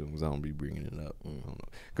talking to them because I don't be bringing it up.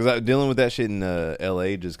 Because dealing with that shit in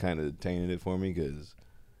L.A. just kind of tainted it for me because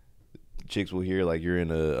chicks will hear like you're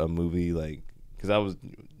in a movie like because I was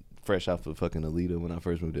fresh off of fucking Alita when I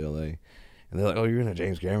first moved to L.A. and they're like, oh, you're in a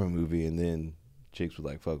James Cameron movie, and then chicks would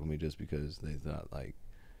like fuck with me just because they thought like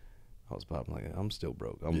I was popping like I'm still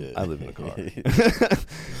broke. I live in a car.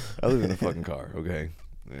 I live in a fucking car. Okay,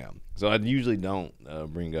 yeah. So I usually don't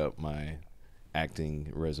bring up my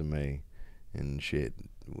acting resume and shit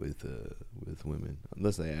with women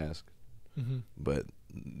unless they ask. Mm-hmm. But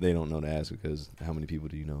they don't know to ask because how many people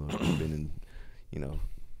do you know have been in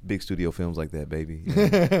big studio films like that, baby?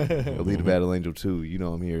 Alita Battle Angel 2. You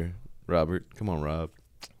know I'm here, Robert. Come on, Rob.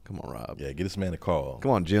 Come on, Rob. Yeah, get this man a call.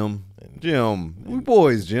 Come on, Jim. We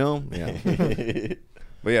boys, Jim. Yeah.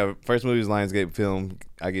 But yeah, first movie was Lionsgate film.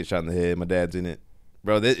 I get shot in the head. My dad's in it.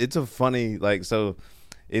 Bro, it's a funny,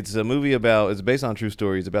 it's a movie it's based on true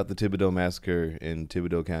stories about the Thibodeau Massacre in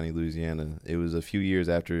Thibodeau County, Louisiana. It was a few years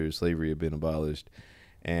after slavery had been abolished.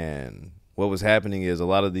 And what was happening is a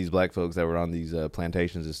lot of these black folks that were on these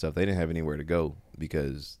plantations and stuff, they didn't have anywhere to go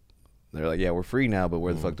because they're like, yeah, we're free now, but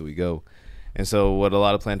where the fuck do we go? And so what a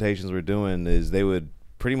lot of plantations were doing is they would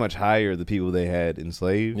pretty much hire the people they had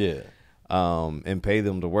enslaved, and pay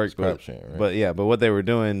them to work. Right? But what they were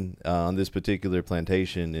doing on this particular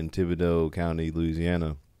plantation in Thibodeau County,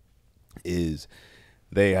 Louisiana, is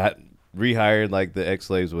they rehired like the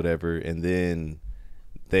ex-slaves, whatever, and then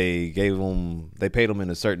they paid them in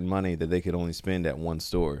a certain money that they could only spend at one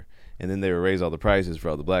store, and then they would raise all the prices for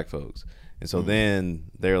all the black folks. And so then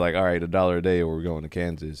they were like, all right, $1 a day or we're going to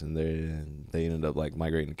Kansas. And they ended up like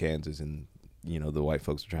migrating to Kansas, and, the white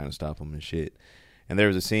folks were trying to stop them and shit. And there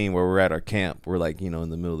was a scene where we're at our camp. We're like, in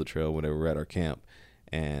the middle of the trail, whatever, we're at our camp.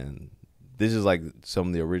 And this is like some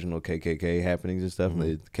of the original KKK happenings and stuff. And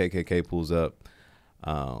the KKK pulls up,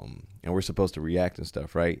 and we're supposed to react and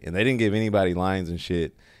stuff, right? And they didn't give anybody lines and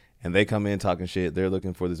shit. And they come in talking shit. They're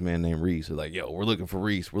looking for this man named Reese. They're like, yo, we're looking for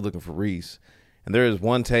Reese. We're looking for Reese. And there is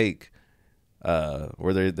one take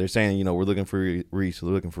where they're saying, we're looking for Reese,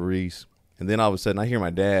 we're looking for Reese. And then all of a sudden I hear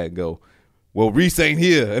my dad go, well, Reese ain't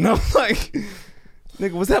here. And I'm like,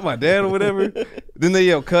 nigga, was that my dad or whatever? Then they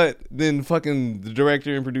yell cut. Then fucking the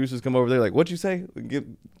director and producers come over. They're like, what'd you say?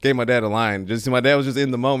 Gave my dad a line. My dad was just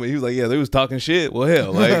in the moment. He was like, yeah, they was talking shit. Well,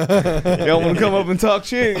 hell, like, y'all want to come up and talk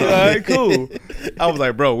shit? All right, cool. I was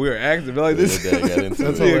like, bro, we were active. Like this.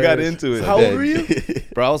 Nigga got into it. How old were you?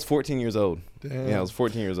 Bro, I was 14 years old. Damn. Yeah, I was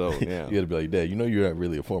 14 years old. Yeah. You had to be like, Dad, you're not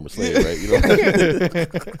really a former slave, right?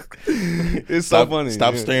 It's so funny.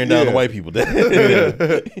 Stop staring down the white people, Dad.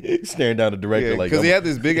 Staring down the director like, because he had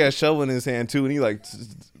this big ass shovel in his hand too, and he like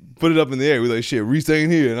put it up in the air. We like, shit, Reese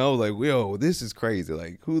ain't here, and I was like, yo, this is crazy.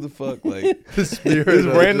 Like, who the fuck, like this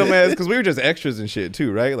random ass? Because we were just extras and shit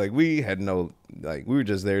too, right? Like, we had no, like, we were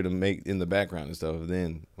just there to make in the background and stuff. And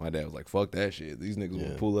then my dad was like, fuck that shit. These niggas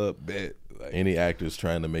will pull up, bet. Like, any actors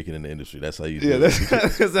trying to make it in the industry, that's how you do yeah,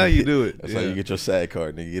 it. that's how you do it. That's how you get your SAG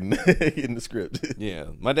card, nigga, get in the script. Yeah,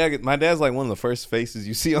 my dad's like one of the first faces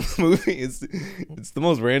you see on the movie. It's the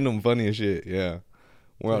most random, funniest shit. Yeah,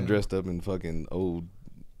 we're all dressed up in fucking old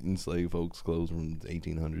enslaved folks' clothes from the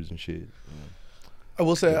 1800s and shit. Yeah. I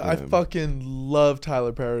will say I fucking love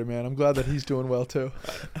Tyler Perry, man. I'm glad that he's doing well too.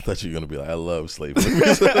 I thought you were gonna be like, I love slave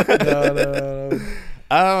movies. No.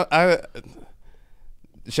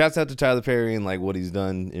 Shouts out to Tyler Perry and like what he's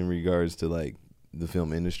done in regards to like the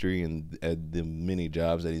film industry and the many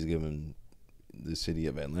jobs that he's given the city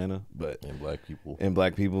of Atlanta, but and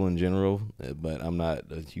black people in general. But I'm not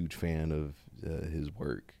a huge fan of his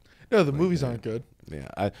work. Yeah, the movies aren't good,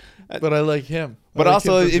 Yeah, but I like him. but I like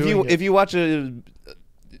also him for if doing it. you watch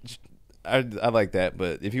I like that.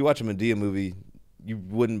 But if you watch a Medea movie, you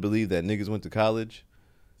wouldn't believe that niggas went to college.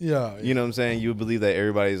 yeah, You know what I'm saying? You would believe that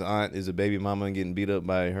everybody's aunt is a baby mama and getting beat up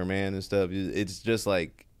by her man and stuff. It's just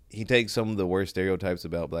like he takes some of the worst stereotypes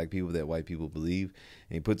about black people that white people believe,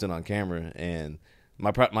 and he puts it on camera. And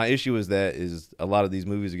my issue is that a lot of these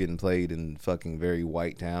movies are getting played in fucking very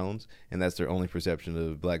white towns, and that's their only perception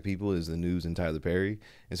of black people is the news and Tyler Perry.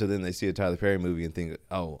 And so then they see a Tyler Perry movie and think,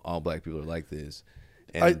 oh, all black people are like this,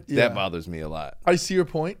 and that bothers me a lot. I see your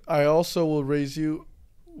point. I also will raise you.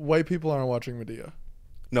 White people aren't watching Medea.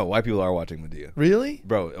 No, white people are watching Medea. Really?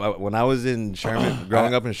 Bro, when I was in Sherman,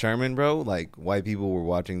 growing up in Sherman, bro, like white people were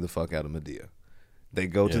watching the fuck out of Medea. They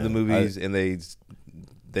go to the movies and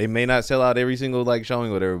they may not sell out every single like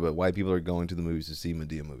showing or whatever, but white people are going to the movies to see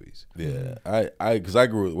Medea movies. Yeah, because I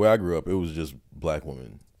grew up, it was just black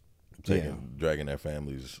women dragging their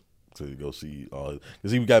families to go see all.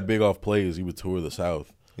 Because he got big off plays, he would tour the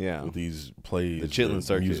South. Yeah, with these plays, the Chitlin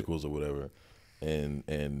Circuit, musicals or whatever. And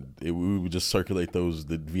we would just circulate the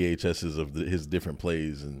VHSs of his different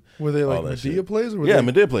plays and were they like all that Medea shit. plays? Or were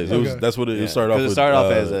Medea plays. Okay. That's what it started off with. It started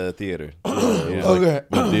off as a theater. Okay,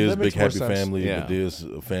 Medea's That Big makes more Happy sense. Family, Yeah. Medea's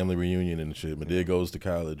family reunion and shit. Medea goes to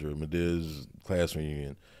college or Medea's class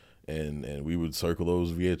reunion, and we would circle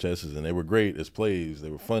those VHSs, and they were great as plays. They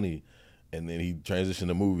were funny, and then he transitioned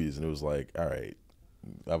to movies, and it was like, all right,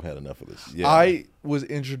 I've had enough of this. Yeah. I was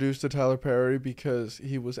introduced to Tyler Perry because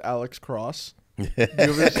he was Alex Cross. You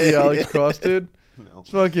ever see Alex Cross, dude? No. It's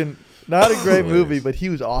fucking not a great Hilarious. movie, but he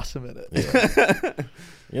was awesome in it. Yeah.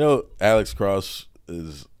 You know, Alex Cross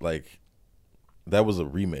is like, that was a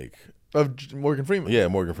remake. Of Morgan Freeman. Yeah,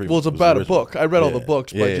 Morgan Freeman. Well, it's was about a original. book. I read all the Yeah.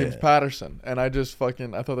 books by Yeah. James Patterson, and I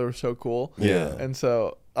thought they were so cool. Yeah. And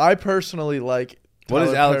so I personally like. What is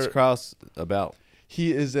Tyler Alex Perry. Cross about?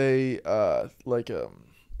 He is a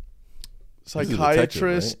He's a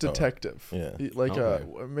psychiatrist detective, right? detective. Yeah.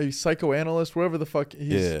 Like maybe psychoanalyst, wherever the fuck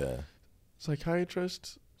he's Yeah.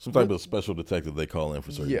 psychiatrist. Some type of special detective they call in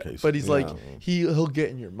for certain Yeah, cases. but he's like Yeah. he'll get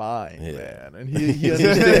in your mind, Yeah. man, and he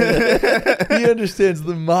understands he understands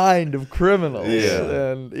the mind of criminals.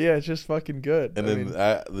 Yeah. And it's just fucking good. And I then mean,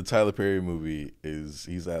 the Tyler Perry movie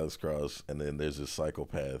he's Alex Cross, and then there's this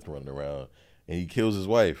psychopath running around, and he kills his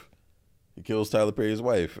wife. He kills Tyler Perry's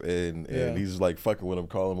wife, and he's like fucking with him,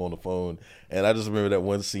 calling him on the phone. And I just remember that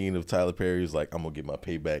one scene of Tyler Perry's like, I'm gonna get my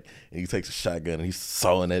payback, and he takes a shotgun and he's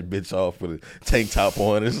sawing that bitch off with a tank top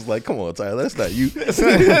on. It's just like, come on, Tyler, that's not you. That's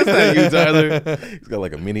not you, Tyler. He's got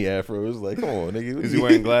like a mini afro. It's like, come on, nigga. Is he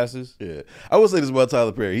wearing glasses? Yeah, I will say this about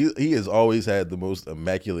Tyler Perry. He has always had the most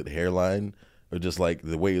immaculate hairline, or just like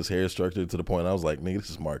the way his hair is structured, to the point I was like, nigga, this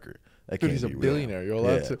is marker. That dude, can't he's a be real. billionaire. You're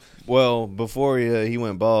allowed Yeah. to. Well, before he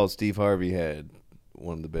went bald, Steve Harvey had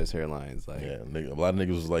one of the best hairlines. Like, Yeah, nigga, a lot of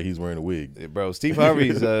niggas was like, he's wearing a wig. bro, Steve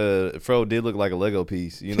Harvey's fro did look like a Lego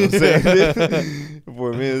piece. You know what I'm saying?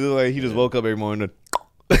 For a minute, it looked like he just woke up every morning.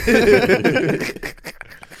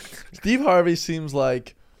 Steve Harvey seems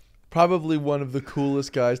like probably one of the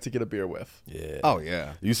coolest guys to get a beer with. Yeah. Oh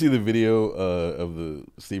yeah. You see the video of the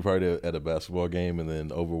Steve Harvey at a basketball game, and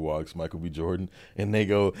then over walks Michael B. Jordan, and they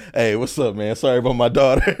go, "Hey, what's up, man? Sorry about my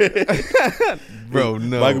daughter." Bro,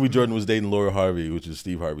 no. Michael B. Jordan was dating Laura Harvey, which is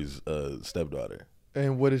Steve Harvey's stepdaughter.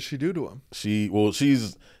 And what did she do to him?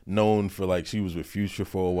 She's known for like, she was with Future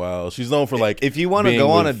for a while. She's known for like, If you want to being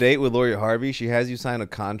go on a with- date with Lori Harvey, she has you sign a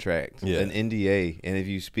contract, Yeah. an NDA, and if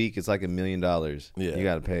you speak, it's like $1 million. Yeah. You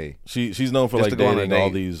got to pay. she's known for Just like to go on a dating all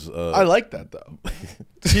date. these. I like that though.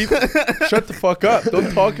 Shut the fuck up.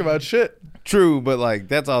 Don't talk about shit. True, but like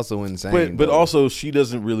that's also insane. but though. also she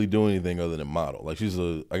doesn't really do anything other than model. Like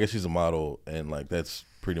I guess she's a model, and like that's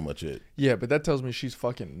pretty much it. Yeah, but that tells me she's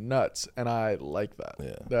fucking nuts, and I like that.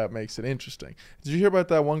 Yeah. That makes it interesting. Did you hear about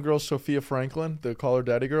that one girl, Sophia Franklin, the Call Her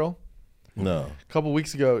Daddy girl? No. A couple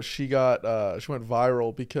weeks ago, she went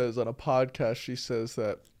viral because on a podcast she says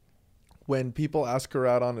that when people ask her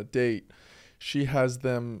out on a date, she has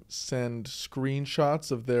them send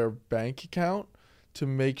screenshots of their bank account to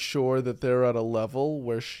make sure that they're at a level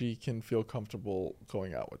where she can feel comfortable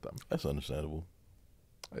going out with them. That's understandable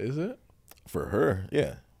Is it? for her.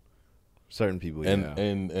 Yeah. certain people, And yeah.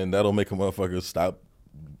 and that'll make a motherfucker stop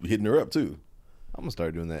hitting her up too. I'm gonna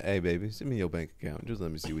start doing that. Hey, baby, send me your bank account. Just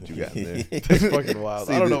let me see what you got in there. That's fucking wild.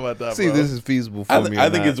 I don't know about that, See bro. if this is feasible for me. I or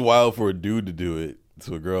think not. it's wild for a dude to do it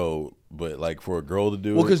to a girl, but like for a girl to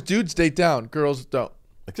do Well, it. because dudes date down, girls don't.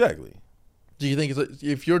 Exactly. Do you think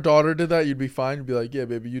if your daughter did that, you'd be fine? You'd be like, yeah,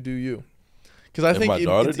 baby, you do you. Because I If think my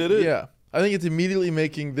daughter did it? Yeah, I think it's immediately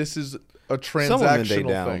making this is a Some women date transactional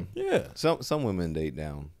down. thing. Yeah. Some women date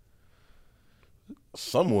down.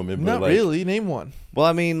 some women, but Not like, really. Name one. Well,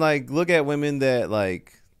 I mean, like, look at women that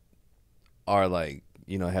like are like,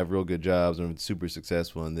 you know, have real good jobs and super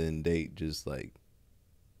successful, and then date just like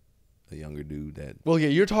a younger dude that. Well, yeah,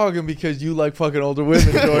 you're talking because you like fucking older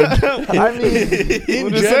women, George. I mean, in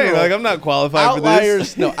I'm just saying, general, like, I'm not qualified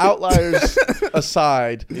outliers. for this. No, outliers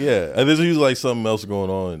aside. yeah, and there's usually like something else going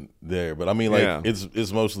on there. But I mean, like, Yeah.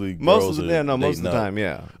 it's mostly Most girls of the, are yeah, no, most of the dating up. time,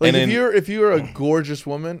 yeah. Like And then- if you're a gorgeous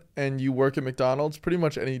woman and you work at McDonald's, pretty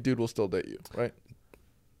much any dude will still date you, right?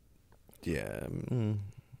 Yeah,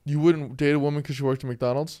 You wouldn't date a woman because she worked at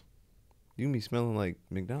McDonald's. you can be smelling like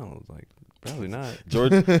McDonald's, like probably not.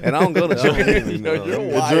 George, And I don't go to. I don't really know. You're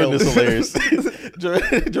Jordan wild. is hilarious.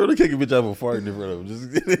 Jordan kick a bitch out of a fart in front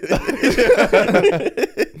of him.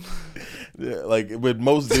 Yeah, like with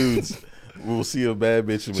most dudes, we'll see a bad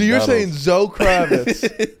bitch. At So you're saying McDonald's. Zoe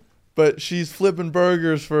Kravitz, but she's flipping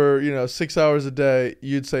burgers for 6 hours a day.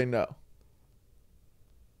 You'd say no.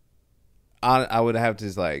 I would have to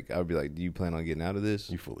just like, I would be like, do you plan on getting out of this?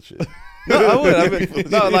 You full of shit. No, I would.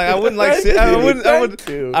 No, like I wouldn't like. Thank I you, wouldn't. thank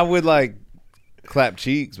you. I would like clap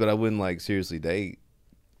cheeks, but I wouldn't like seriously date.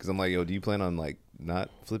 Because I'm like, yo, do you plan on like not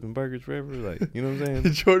flipping burgers forever? Like, you know what I'm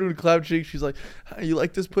saying? Jordan would clap cheeks. She's like, "Hi, you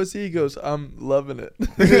like this pussy?" He goes, "I'm loving it."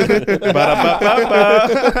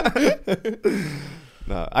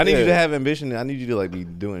 No, I need you Yeah. to have ambition. I need you to like be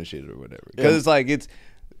doing shit or whatever. Because Yeah. it's like it's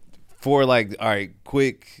for like, all right,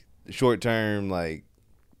 quick, short term, like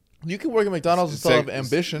You can work at McDonald's and still have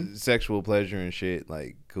ambition. sexual pleasure and shit.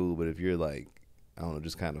 Like, cool. But if you're like, I don't know,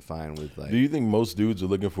 just kind of fine with like, Do you think most dudes are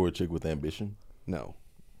looking for a chick with ambition? no.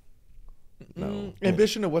 No.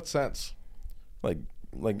 Ambition in what sense? Like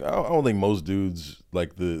I don't think most dudes,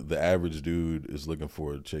 like the average dude, is looking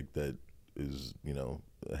for a chick that is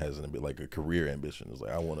has a bit like a career ambition. It's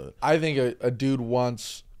like, I want to. I think a dude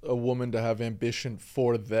wants a woman to have ambition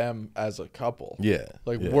for them as a couple. Yeah,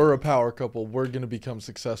 Like, yeah, we're a power couple. We're going to become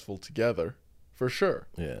successful together, for sure.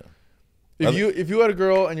 yeah. If you had a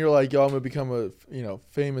girl and you're like, yo, I'm going to become a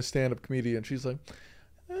famous stand-up comedian, she's like,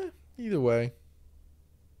 either way.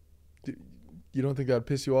 You don't think that'd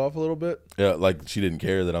piss you off a little bit? Yeah, like she didn't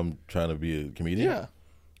care that I'm trying to be a comedian. Yeah.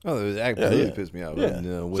 Oh, it was absolutely yeah. pissed me off. Yeah.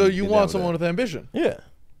 So you want someone with ambition. Yeah.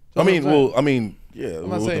 So I mean, I'm saying- well, I mean, yeah. I'm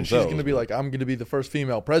not with saying she's themselves, going to be but- like, I'm going to be the first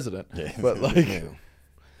female president. Yeah. But like, Yeah.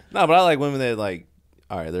 No, but I like women that like,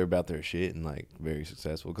 all right, they're about their shit and like very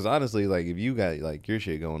successful. Because honestly, like if you got like your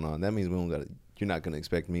shit going on, that means you're not gonna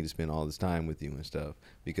expect me to spend all this time with you and stuff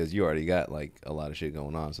because you already got like a lot of shit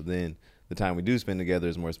going on. So then the time we do spend together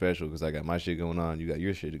is more special because I got my shit going on, you got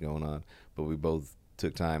your shit going on, but we both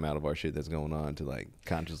took time out of our shit that's going on to like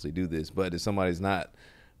consciously do this. But if somebody's not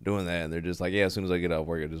doing that and they're just like, yeah, as soon as I get off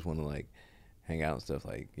work, I just want to like hang out and stuff,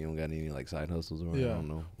 like you don't got any like side hustles or I don't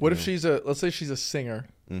know. What if let's say she's a singer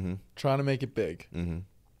Mm-hmm. trying to make it big, Mm-hmm.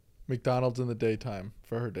 McDonald's in the daytime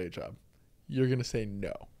for her day job. You're going to say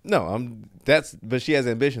no. No, but she has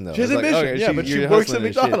ambition though. She has It's like, ambition, okay, yeah, but she you're works at hustling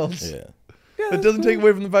and shit. McDonald's. Yeah. That doesn't take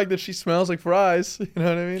away from the fact that she smells like fries. You know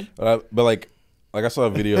what I mean? But like I saw a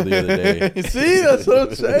video the other day. See, that's what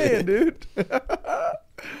I'm saying, dude.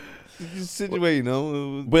 Just situate, you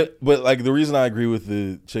know. But like the reason I agree with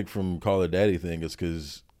the chick from Call Her Daddy thing is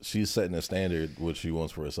because she's setting a standard what she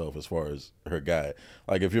wants for herself as far as her guy.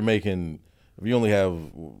 Like if you only have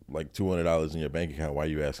like $200 in your bank account, why are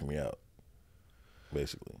you asking me out?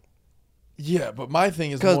 Basically. Yeah, but my thing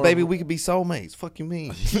is Because more baby, of- we could be soulmates. Fuck you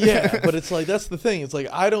mean? yeah, but it's like that's the thing. It's like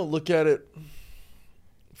I don't look at it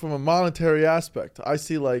from a monetary aspect. I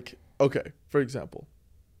see like, okay, for example,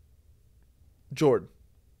 Jordan,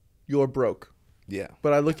 you're broke. Yeah.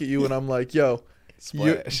 But I look at you and I'm like, yo,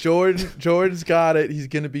 Splash. Jordan's got it. He's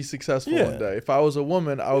gonna be successful Yeah. one day. If I was a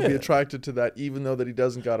woman, I would be Yeah. attracted to that, even though that he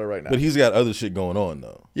doesn't got it right now. But he's got other shit going on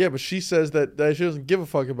though. Yeah, but she says that she doesn't give a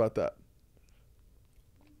fuck about that.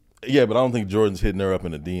 Yeah, but I don't think Jordan's hitting her up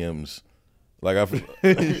in the DMs. Like I feel,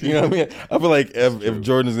 you know what I mean? I feel like if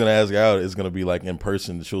Jordan is gonna ask her out, it's gonna be like in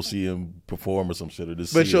person. She'll see him perform or some shit, or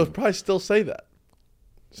just But see she'll him. probably still say that.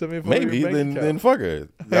 Send me a photo of Maybe your bank then account. fuck her.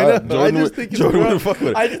 I know, I Jordan just would- think it's Jordan gross. would fuck with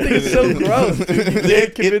her. I just think it's so gross, dude. You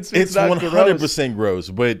can't convince me it's not 100% gross,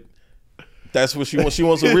 but that's what she wants. She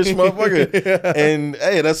wants a rich motherfucker, and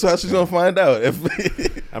hey, that's how she's gonna find out. If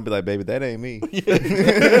I'd be like, baby, that ain't me.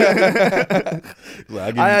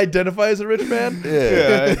 Like, I identify as a rich man.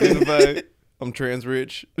 Yeah, I identify. I'm trans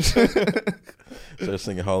rich. start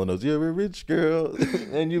singing Hall & Oates. You're a rich girl,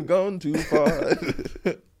 and you've gone too far.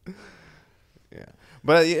 Yeah,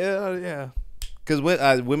 but yeah, because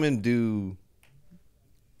women do.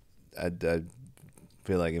 I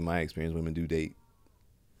feel like in my experience, women do date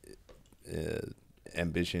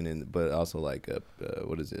ambition but also like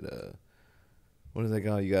what is it? what does that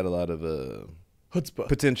call? You got a lot of Chutzpah.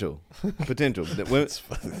 potential.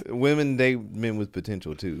 Women date men with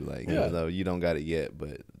potential too. Like, Yeah. even though you don't got it yet,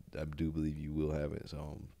 but I do believe you will have it.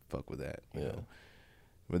 So fuck with that. You Yeah. know?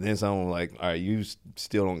 But then someone like, all right, you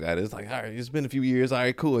still don't got it. It's like, all right, it's been a few years. All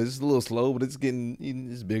right, cool. It's a little slow, but it's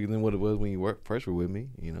bigger than what it was when you first were with me.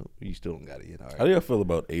 You know, you still don't got it yet. All right. How do y'all feel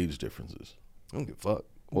about age differences? I don't give a fuck.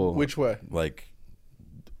 Well, Which way? Like,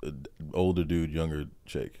 older dude, younger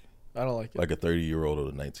chick, I don't like it. like a 30-year-old or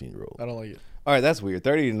a 19-year-old. I don't like it. all right, that's weird.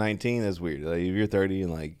 30 to 19, that's weird. Like, if you're 30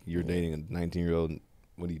 and like you're dating a 19-year-old,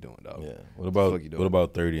 what are you doing, dog? Yeah. What the fuck you about doing? what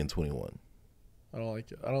about 30 and 21? I don't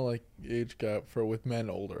like it. I don't like age gap with men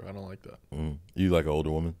older. I don't like that. You like an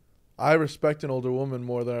older woman? I respect an older woman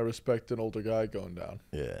more than I respect an older guy going down.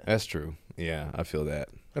 Yeah. That's true. Yeah, I feel that.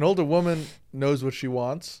 An older woman knows what she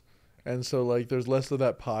wants, and so like there's less of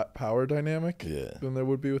that power dynamic Yeah. than there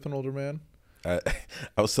would be with an older man. I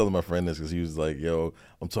was telling my friend this because he was like, "Yo,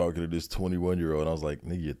 I'm talking to this 21-year-old." And I was like,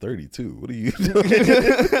 "Nigga, you're 32. What are you doing?"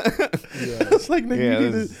 Yeah. It's like, nigga, Yeah, you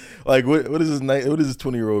need to, like, what is this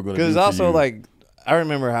 20-year-old going to do? Because for also, you? like, I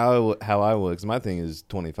remember how I was. 'Cause my thing is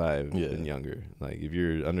 25 Yeah. and younger. Like, if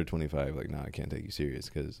you're under 25, like, nah, I can't take you serious.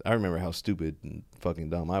 Because I remember how stupid and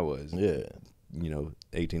fucking dumb I was. yeah. You know,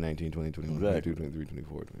 18, 19, 20, 21, Exactly. 22, 23,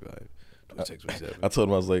 24, 25, 26, 27. I told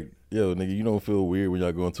him, I was like, "Yo, nigga, you don't feel weird when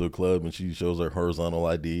y'all go into a club and she shows her horizontal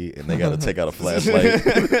ID and they got to take out a flashlight."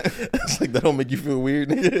 It's like, that don't make you feel weird,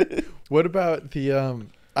 nigga. What about the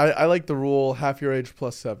I like the rule half your age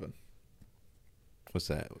plus 7. What's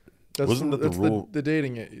that? That's Wasn't that the that's rule? the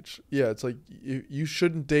dating age. Yeah, it's like you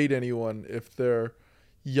shouldn't date anyone if they're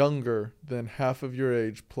younger than half of your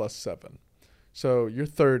age plus 7. So you're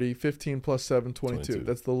 30, 15 plus 7, 22. 22.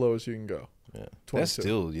 That's the lowest you can go. Yeah. 22. That's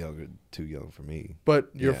still too young for me. But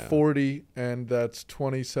you're Yeah. 40 and that's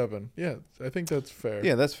 27. Yeah, I think that's fair.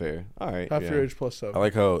 Yeah, that's fair. All right. Half yeah. your age plus 7. I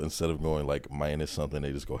like how instead of going like minus something,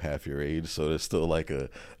 they just go half your age. So there's still like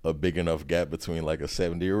a big enough gap between like a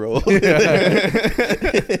 70-year-old and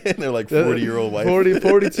they're like 40-year-old wife. 40,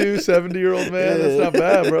 42, 70-year-old man. That's not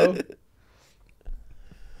bad, bro.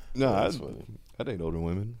 No, That's funny. I date older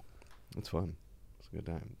women. It's fun. It's a good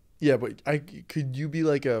time. Yeah, but could you be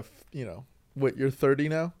like what, you're 30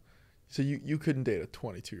 now? So you couldn't date a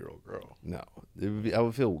 22-year-old girl. No, I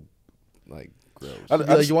would feel like gross. I She'd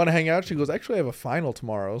be like, you want to hang out? She goes, actually, I have a final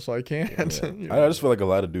tomorrow, so I can't. Yeah. You I know? just feel like a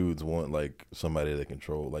lot of dudes want like somebody they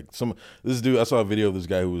control. Like this dude, I saw a video of this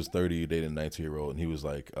guy who was 30 dating a 19-year-old, and he was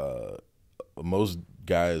like, most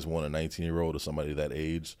guys want a 19-year-old or somebody that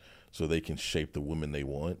age so they can shape the women they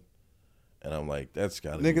want. And I'm like, that's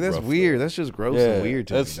gotta be Nigga, that's rough, weird. though. That's just gross Yeah, and weird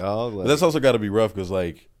to that's- me, dog. But Like, that's also got to be rough because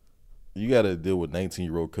like you got to deal with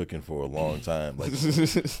 19-year-old cooking for a long time. Like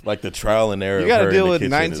like the trial and error. you got of her to deal in the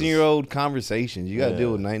with kitchen is- 19-year-old conversations. You got to Yeah.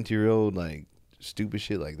 deal with 19-year-old like stupid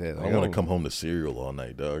shit like that. I Like, want to come home to cereal all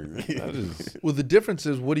night, dog. I just, Well, the difference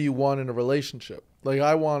is, what do you want in a relationship? Like,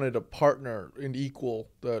 I wanted a partner, an equal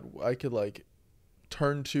that I could like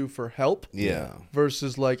turn to for help. yeah,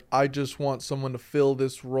 Versus like, I just want someone to fill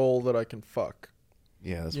this role that I can fuck.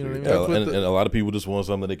 yeah, that's You know what I weird. mean? Yeah, That's what and the- a lot of people just want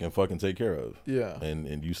something they can fucking take care of. Yeah.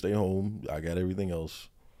 And you stay home. I got everything else.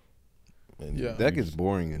 And Yeah. That gets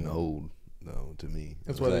boring and old though to me.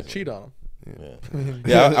 That's why they Exactly. cheat on them.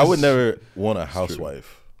 Yeah, yeah. I would never want a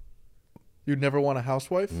housewife. You'd never want a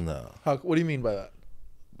housewife? No. What do you mean by that?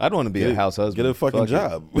 I'd want to be a house husband. Get a fucking Fuck it.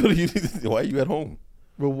 job. What are you? Why are you at home?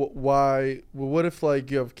 Well, why? Well, what if like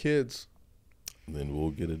you have kids? Then we'll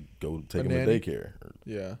go take A them to nanny? daycare.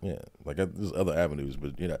 Yeah. Yeah, like there's other avenues,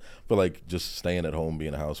 but I feel like just staying at home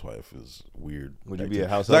being a housewife is weird. Would you be a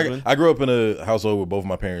house 'Cause husband? I grew up in a household where both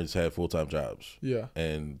my parents had full-time jobs Yeah.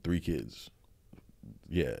 and 3 kids.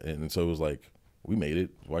 Yeah, and so it was like we made it.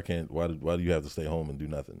 Why do you have to stay home and do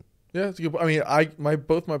nothing? Yeah, it's a good. I mean,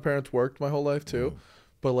 both my parents worked my whole life too,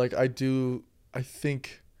 but like I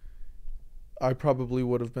think I probably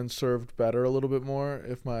would have been served better a little bit more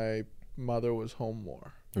if my mother was home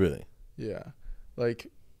more. Really? Yeah, like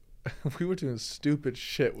we were doing stupid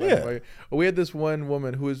shit. Yeah. We had this one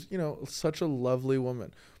woman who was, such a lovely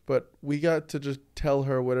woman, but we got to just tell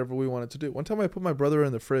her whatever we wanted to do. One time I put my brother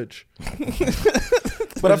in the fridge.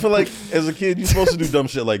 But I feel like as a kid, you're supposed to do dumb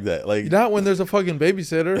shit like that. Like Not when there's a fucking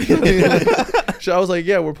babysitter. I was like,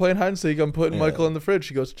 yeah, we're playing hide and seek. I'm putting Yeah. Michael in the fridge.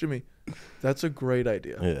 She goes, Jimmy, that's a great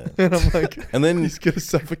idea. yeah, And I'm like, and then he's going to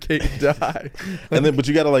suffocate and die. but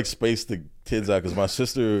you got to like space the kids out because my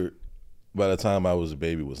sister, by the time I was a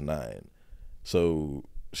baby, was 9, so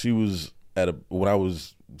she was when I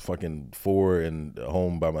was fucking 4 and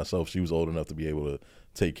home by myself. She was old enough to be able to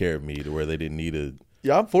take care of me to where they didn't need a.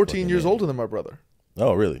 Yeah, I'm 14 Fucking years man. older than my brother.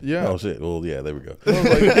 Oh, really? Yeah. Oh, shit. Well, yeah, there we go. I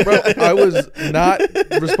was like, bro, I was not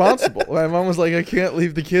responsible. My mom was like, I can't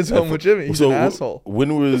leave the kids home with Jimmy. He's an asshole.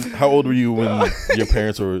 How old were you when your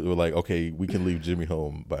parents were like, okay, we can leave Jimmy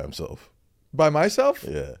home by himself? By myself?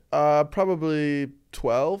 Yeah. Probably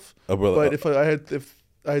 12. Oh, brother, But if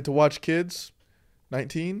I had to watch kids,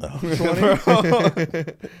 19,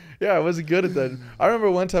 20. Yeah, I wasn't good at that. I remember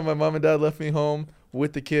one time my mom and dad left me home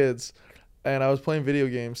with the kids, and I was playing video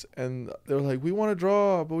games, and they were like, we want to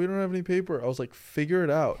draw, but we don't have any paper. I was like, figure it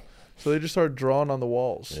out. So they just started drawing on the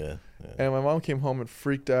walls. Yeah. And my mom came home and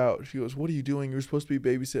freaked out. She goes, what are you doing? You're supposed to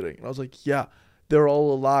be babysitting. And I was like, yeah, they're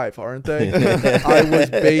all alive, aren't they? I was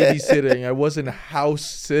babysitting. I wasn't house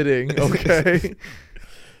sitting, okay?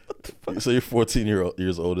 So you're 14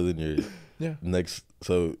 years older than your next.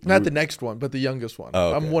 So not the next one, but the youngest one. Oh,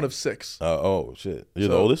 okay. I'm one of 6. Oh shit! You're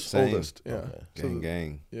the oldest. Same. Oldest, yeah. Okay. So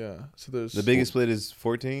Gang. yeah. So there's The biggest split is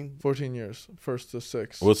 14. 14 years, first to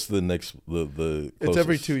 6. What's the next? The It's closest?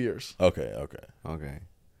 every 2 years. Okay. Okay.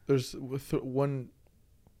 There's one,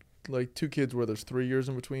 like 2 kids where there's 3 years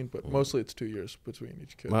in between, but mostly it's 2 years between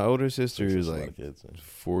each kid. My older sister That's is a lot like of kids.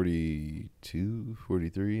 42,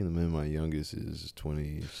 43, and then my youngest is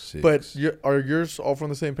 26. But are yours all from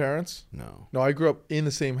the same parents? no. No, I grew up in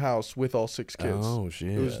the same house with all 6 kids. Oh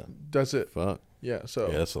shit. That's it. Fuck. Yeah. So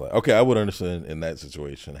Yeah, that's a lot. Okay, I would understand in that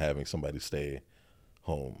situation having somebody stay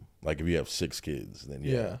home. Like if you have 6 kids, then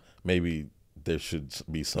Yeah. maybe there should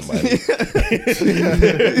be somebody.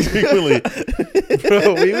 Equally.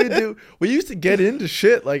 Bro, we used to get into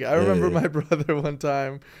shit. Like I remember Yeah. my brother one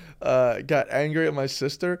time got angry at my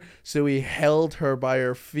sister, so he held her by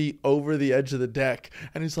her feet over the edge of the deck,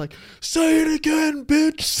 and he's like, say it again,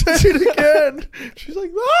 bitch, say it again. She's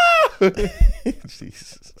like, ah.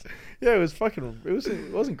 Jesus. Yeah,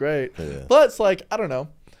 it wasn't great. Yeah. But it's like, I don't know.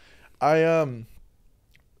 I'm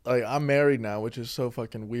married now, which is so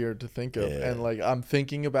fucking weird to think of. Yeah. And like I'm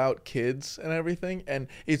thinking about kids and everything, and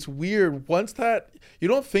it's weird once that you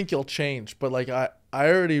don't think you'll change, but like I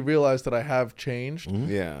already realized that I have changed.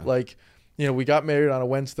 Yeah. Like, you know, we got married on a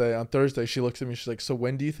Wednesday. On Thursday, she looks at me, she's like, so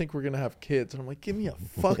when do you think we're gonna have kids? And I'm like, give me a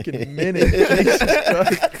fucking minute. Jesus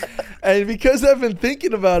Christ. And because I've been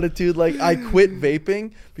thinking about it, dude, like I quit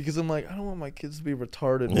vaping because I'm like, I don't want my kids to be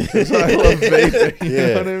retarded because I love vaping. You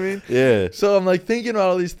know what I mean? Yeah. So I'm like thinking about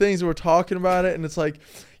all these things and we're talking about it, and it's like,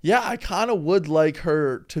 yeah, I kind of would like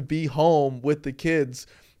her to be home with the kids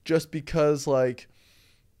just because like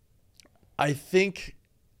I think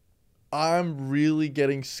I'm really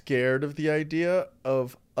getting scared of the idea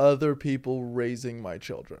of other people raising my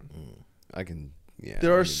children. I can. Yeah.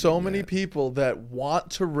 There I are can so do many that. people that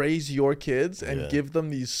want to raise your kids and Yeah. give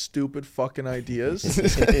them these stupid fucking ideas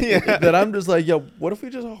Yeah. that I'm just like, yo, what if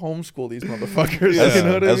we just homeschool these motherfuckers? That's, You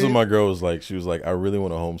know what I that's mean? what my girl was like. She was like, I really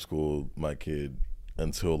want to homeschool my kid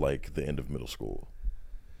until like the end of middle school.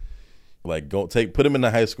 Like put him in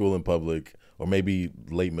the high school in public, or maybe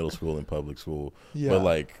late middle school in public school. Yeah. But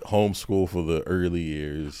like homeschool for the early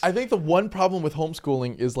years. I think the one problem with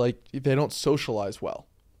homeschooling is like they don't socialize well.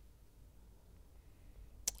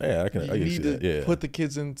 Yeah, I can You see need that. to Yeah. put the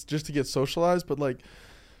kids in just to get socialized, but like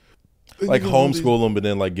homeschool them, but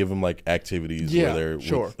then like give them like activities Yeah, where they're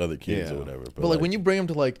sure. with other kids Yeah. or whatever. But like when you bring them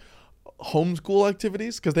to like homeschool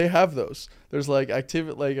activities, because they have those. There's like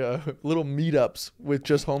little meetups with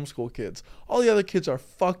just homeschool kids. All the other kids are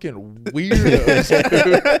fucking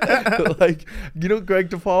weirdos. Dude. Like, you know, Greg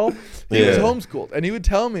DePaul, he was Yeah. homeschooled, and he would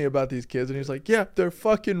tell me about these kids, and he was like, "Yeah, they're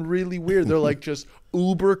fucking really weird. They're like just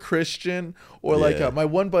uber Christian." Or like Yeah. my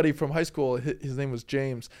one buddy from high school, his name was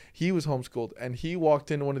James. He was homeschooled, and he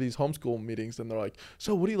walked into one of these homeschool meetings, and they're like,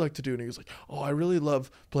 "So what do you like to do?" And he was like, "Oh, I really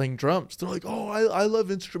love playing drums." They're like, "Oh, I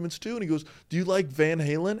love instruments too." And he goes, "Do you like Van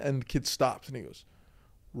Halen?" And the kid stops, and he goes,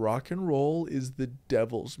 "Rock and roll is the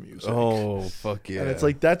devil's music." Oh fuck yeah. And it's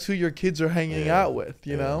like that's who your kids are hanging Yeah. out with,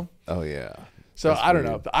 you know? Oh yeah. So That's I don't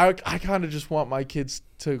weird. know. I kind of just want my kids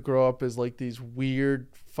to grow up as like these weird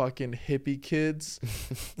fucking hippie kids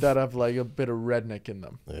that have like a bit of redneck in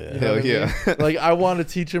them. Yeah. You know Hell what I mean? yeah. Like I want to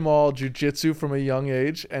teach them all jujitsu from a young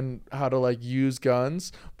age and how to like use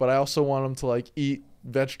guns, but I also want them to like eat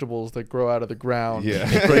vegetables that grow out of the ground. Yeah.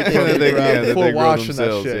 straight from That the they- ground yeah, that before they grow washing that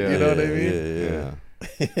themselves, shit. yeah. You know what I Yeah, mean? yeah.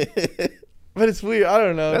 Yeah. But it's weird. I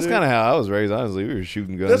don't know. That's dude. kind of how I was raised. Honestly, we were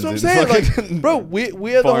shooting guns. That's what I'm and saying. fucking Like, bro, we had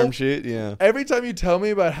the farm whole. shit. Yeah. Every time you tell me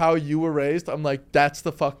about how you were raised, I'm like, that's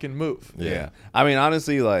the fucking move. Yeah. I mean,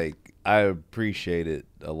 honestly, like I appreciate it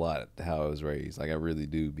a lot how I was raised. Like I really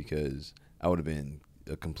do, because I would have been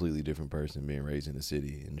a completely different person being raised in the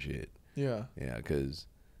city and shit. Yeah. Yeah, because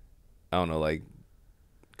I don't know, like,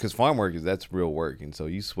 because farm work that's real work, and so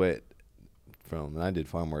you sweat from. And I did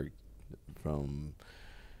farm work from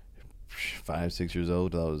 5, 6 years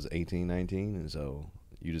old till I was 18, 19, and so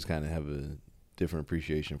you just kind of have a different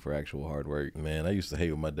appreciation for actual hard work. Man, I used to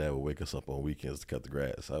hate when my dad would wake us up on weekends to cut the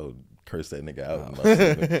grass. I would curse that nigga out. In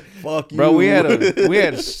my sleep. Fuck you, Bro. We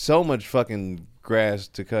had so much fucking grass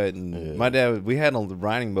to cut, and Yeah. my dad, we had on the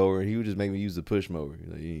riding mower. He would just make me use the push mower. He's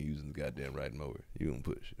like, you ain't using the goddamn riding mower. You gonna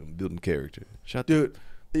push? I'm building character. Shut Dude,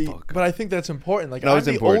 fuck. but I think that's important. Like, No, I'm it's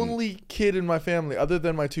the important. only kid in my family, other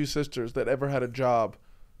than my 2 sisters, that ever had a job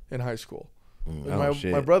in high school. And Oh,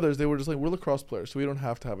 shit. my brothers, they were just like, we're lacrosse players, so we don't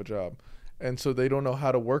have to have a job. And so they don't know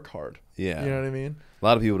how to work hard. Yeah. You know what I mean? A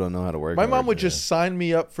lot of people don't know how to work. My hard, mom would man. just sign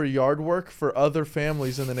me up for yard work for other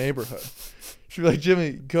families in the neighborhood. She'd be like,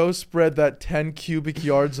 Jimmy, go spread that 10 cubic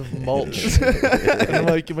yards of mulch. And I'm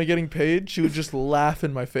like, am I getting paid? She would just laugh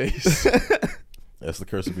in my face. That's the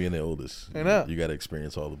curse of being the oldest. I know. You got to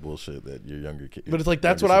experience all the bullshit that your younger kid. But it's like,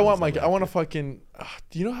 that's what I want. I want to fucking,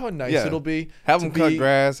 do you know how nice Yeah. it'll be? have to them cut be-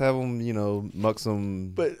 grass. Have them, muck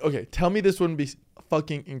some. But okay, tell me this wouldn't be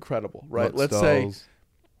fucking incredible, right? muck Let's say stalls.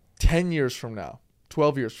 10 years from now,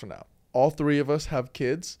 12 years from now, all 3 of us have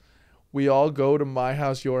kids. We all go to my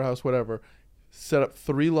house, your house, whatever, set up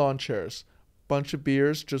 3 lawn chairs, bunch of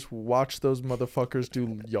beers, just watch those motherfuckers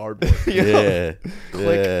do yard work. Yeah.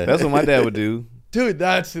 Click. Yeah. That's what my dad would do. Dude,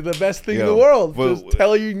 that's the best thing in Yo, the world. well, Just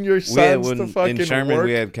telling your We had sons when to fucking in Sherman work.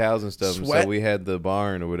 we had cows and stuff, and sweat. so we had the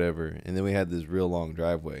barn or whatever, and then we had this real long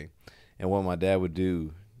driveway. And what my dad would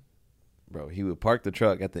do, bro, he would park the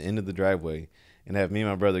truck at the end of the driveway and have me and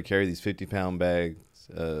my brother carry these 50-pound bags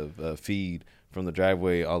of feed from the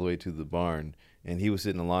driveway all the way to the barn. And he would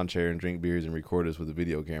sit in a lawn chair and drink beers and record us with a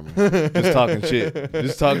video camera, just talking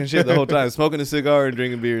shit the whole time, smoking a cigar and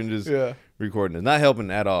drinking beer and just Yeah. recording us, not helping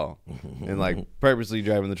at all, and like purposely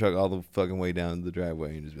driving the truck all the fucking way down the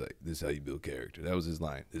driveway and just be like, "This is how you build character." That was his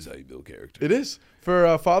line. "This is how you build character." It is.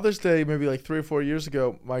 For Father's Day, maybe like 3 or 4 years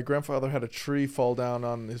ago, my grandfather had a tree fall down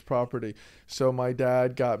on his property. So my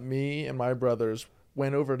dad got me and my brothers,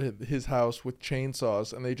 went over to his house with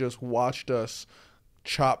chainsaws, and they just watched us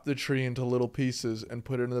chop the tree into little pieces and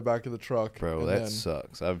put it in the back of the truck. Bro, and that then-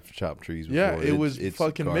 sucks. I've chopped trees before. Yeah, it was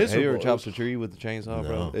fucking Have you miserable. ever It chopped was- a tree with a chainsaw,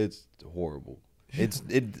 bro? No. It's horrible.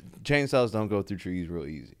 Chainsaws don't go through trees real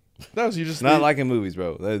easy. No, so you just Not like in movies,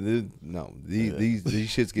 bro. No, these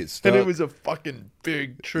shits get stuck. and it was a fucking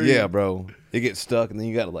big tree. Yeah, bro. It gets stuck, and then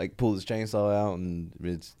you got to like pull this chainsaw out, and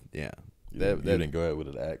it's You That didn't go ahead with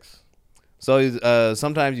an axe. So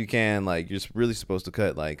sometimes you can, like, you're really supposed to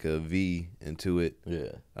cut like a V into it,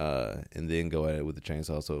 Yeah. and then go at it with the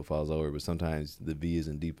chainsaw so it falls over. But sometimes the V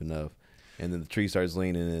isn't deep enough, and then the tree starts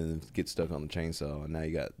leaning and it gets stuck on the chainsaw, and now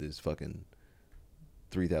you got this fucking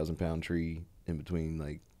 3,000-pound tree in between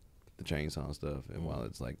like the chainsaw and stuff. And while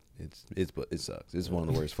it's like it sucks. It's one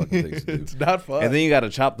of the worst fucking things to do. It's not fun. And then you got to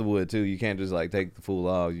chop the wood too. You can't just like take the full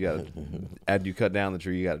log. You got to, after you cut down the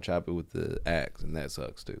tree, you got to chop it with the axe, and that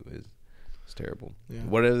sucks too. It's terrible. Yeah.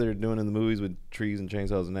 Whatever they're doing in the movies with trees and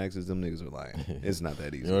chainsaws and axes, them niggas are lying. It's not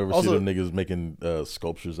that You easy. ever Also- see them niggas making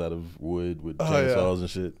sculptures out of wood with Oh, yeah. chainsaws and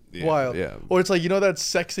shit? Yeah, Wild. Yeah. Or it's like, you know that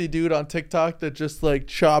sexy dude on TikTok that just like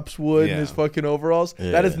chops wood in Yeah. his fucking overalls?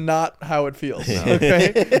 Yeah. That is not how it feels.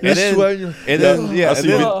 Okay? You're then- sweating. And then I yeah,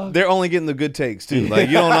 see and then vid- they're only getting the good takes too. Like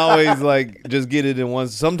you don't always like just get it in one.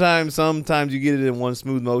 Sometimes you get it in one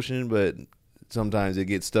smooth motion, but sometimes it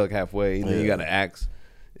gets stuck halfway. And then you Yeah. got an axe.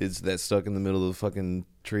 It's that stuck in the middle of the fucking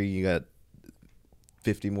tree. You got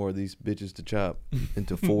 50 more of these bitches to chop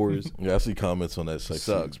into fours. Yeah, I see comments on that sexy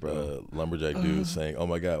Sucks, bro. lumberjack dude saying, "Oh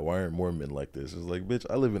my god, why aren't more men like this?" It's like, bitch,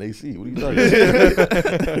 I live in AC. What are you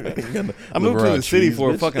talking about? I moved to the city for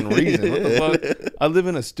a bitch. fucking reason. What the fuck? I live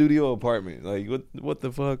in a studio apartment. Like what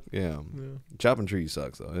the fuck? Yeah. Chopping trees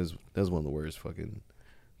sucks though. That's one of the worst fucking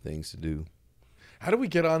things to do. How do we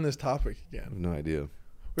get on this topic I again? have no idea.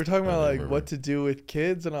 We're talking about don't like remember. what to do with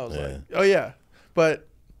kids, and I was Yeah. like, oh yeah. But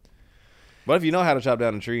But if you know how to chop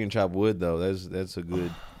down a tree and chop wood, though, that's a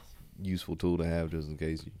good, useful tool to have just in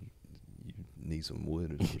case you need some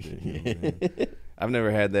wood or something. You know what I mean? I've never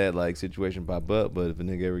had that like situation pop up, but if a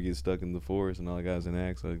nigga ever gets stuck in the forest and all the guys an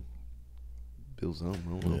axe, like build something. I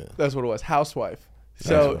don't know. Yeah. that's what it was. Housewife.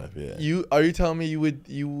 So Housewife, yeah. are you telling me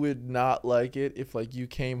you would not like it if like you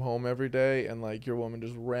came home every day and like your woman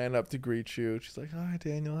just ran up to greet you? She's like, "Hi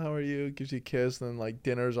Daniel, how are you?" Gives you a kiss, and then like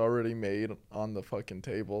dinner's already made on the fucking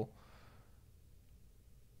table.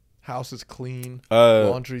 House is clean.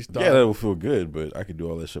 Laundry's done. Yeah, that would feel good, but I could do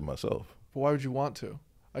all that shit myself. But why would you want to?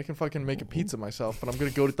 I can fucking make a pizza myself, but I'm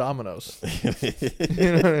gonna go to Domino's.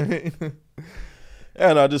 You know what I mean?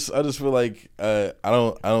 Yeah, no, I just feel like I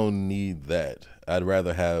don't need that. I'd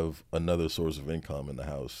rather have another source of income in the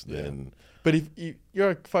house than But if you're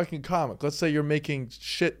a fucking comic, let's say you're making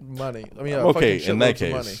shit money. I mean, okay, fucking in that shitloads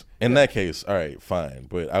of money. case, that case, all right, fine.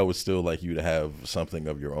 But I would still like you to have something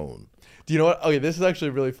of your own. Do you know what? Okay, this is actually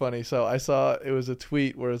really funny. So I saw it was a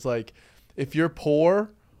tweet where it's like, if you're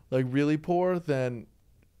poor, like really poor, then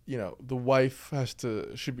the wife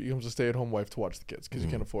she becomes a stay-at-home wife to watch the kids because you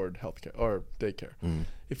can't afford healthcare or daycare.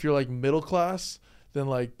 If you're like middle class, then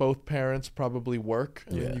like both parents probably work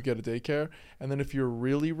and then you get a daycare. And then if you're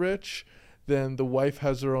really rich, then the wife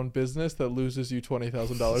has her own business that loses you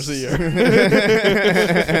 $20,000 a year.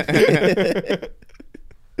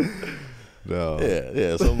 No.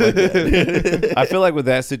 Yeah, something like that. I feel like with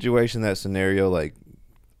that situation, that scenario, like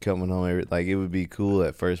coming home, like it would be cool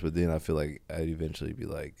at first, but then I feel like I'd eventually be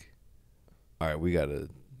like, all right, we gotta.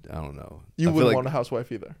 I don't know. You I feel wouldn't like, want a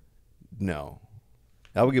housewife either. No,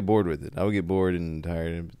 I would get bored with it. I would get bored and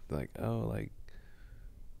tired and like, oh, like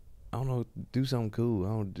I don't know, do something cool. I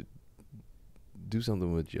don't do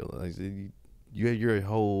something with you. Like you're a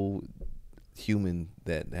whole human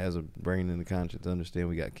that has a brain and a conscience. Understand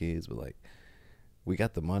we got kids, but like we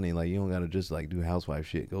got the money. Like you don't gotta just like do housewife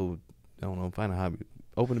shit. Go, I don't know, find a hobby,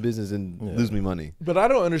 open a business, and lose me money. But I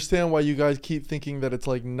don't understand why you guys keep thinking that it's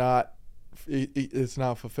like it's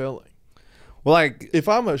not fulfilling. Well, like if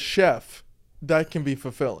I'm a chef, that can be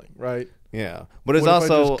fulfilling, right? Yeah, but it's what also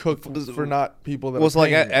if I just cook for not people that. Well, it's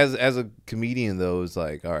like me? as a comedian though, it's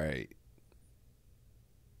like, all right,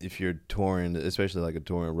 if you're touring, especially like a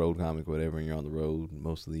touring road comic, or whatever, and you're on the road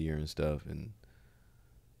most of the year and stuff, and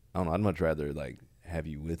I don't know, I'd much rather like have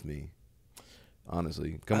you with me.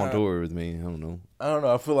 Honestly, come on tour with me. I don't know.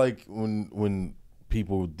 I feel like when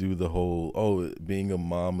people do the whole being a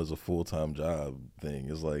mom is a full-time job thing,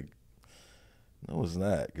 it's like, no, it's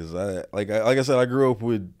not. Because like I said, I grew up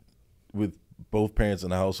with both parents in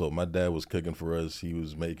the household. My dad was cooking for us. He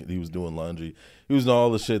was doing laundry. He was doing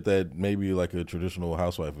all the shit that maybe like a traditional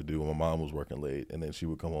housewife would do when my mom was working late, and then she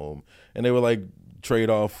would come home, and they would like trade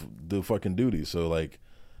off the fucking duties. So like,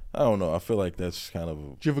 I don't know. I feel like that's kind of.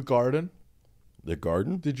 Do you have a garden? The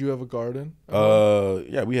garden? Did you have a garden?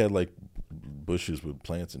 Yeah, we had like bushes with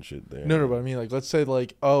plants and shit there. No, but I mean, like, let's say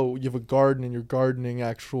like, you have a garden and you're gardening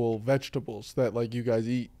actual vegetables that like you guys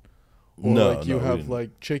eat. Or like you have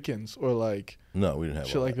like chickens or like no, we didn't have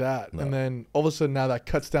shit like that. No. And then all of a sudden now that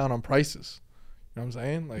cuts down on prices. You know what I'm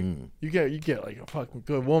saying? Like you get like a fucking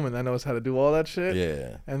good woman that knows how to do all that shit.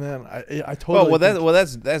 Yeah. And then I totally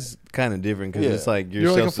that's kind of different because it's like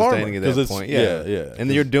you're self-sustaining like at that point. Yeah. And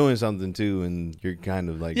then you're doing something too, and you're kind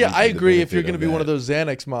of like I agree. If you're gonna be one of those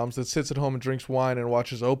Xanax moms that sits at home and drinks wine and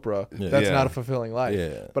watches Oprah, that's not a fulfilling life.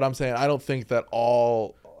 Yeah. But I'm saying I don't think that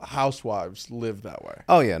all housewives live that way.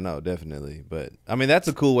 Oh yeah, no, definitely. But I mean, that's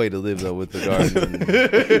a cool way to live though with the garden.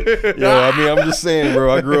 I mean, I'm just saying,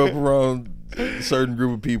 bro. I grew up around a certain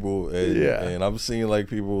group of people, and I've seen like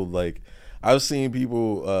people like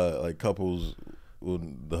like couples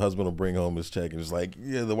when the husband will bring home his check and it's like,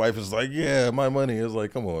 the wife is like, my money. It's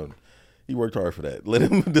like, come on. He worked hard for that. Let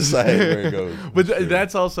him decide where it goes. But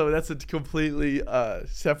that's a completely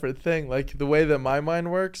separate thing. Like the way that my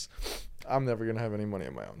mind works, I'm never going to have any money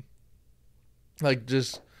of my own. Like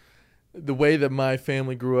just the way that my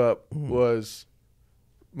family grew up was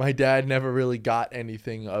my dad never really got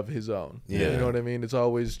anything of his own. Yeah. You know what I mean? It's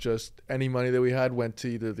always just any money that we had went to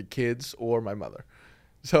either the kids or my mother.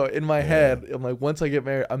 So in my head, I'm like, once I get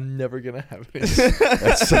married, I'm never gonna have anything.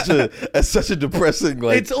 That's such a depressing.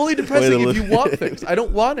 Like, it's only depressing if you want things. I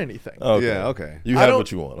don't want anything. Okay. Yeah, okay. You have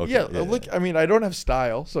what you want. Okay. Yeah, look, I mean, I don't have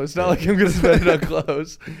style, so it's not like I'm gonna spend it on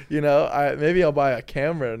clothes. You know, maybe I'll buy a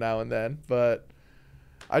camera now and then, but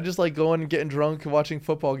I just like going and getting drunk and watching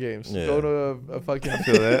football games. Yeah. Go to a fucking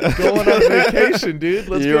going on vacation, dude.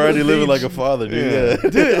 You're already living like a father, dude. Yeah.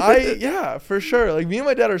 Dude, for sure. Like me and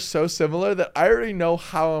my dad are so similar that I already know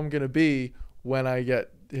how I'm gonna be when I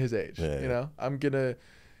get his age. Yeah. You know, I'm gonna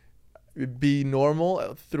be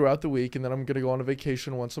normal throughout the week, and then I'm gonna go on a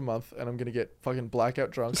vacation once a month, and I'm gonna get fucking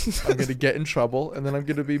blackout drunk. I'm gonna get in trouble, and then I'm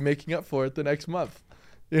gonna be making up for it the next month.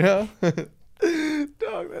 You know.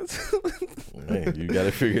 Dog, that's man, you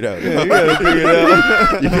gotta figure it out. You gotta figure it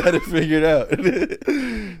out. You gotta figure it out.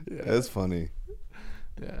 Yeah. That's funny.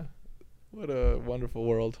 Yeah. What a wonderful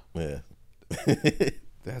world. Yeah.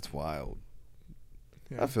 That's wild.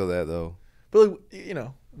 Yeah. I feel that though. But like, you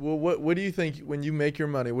know, what do you think when you make your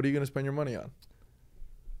money? What are you gonna spend your money on?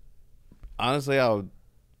 Honestly, I would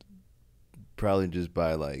probably just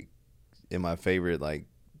buy like in my favorite like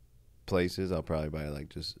places. I'll probably buy like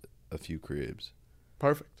just a few cribs.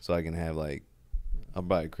 Perfect. So I can have like, I'll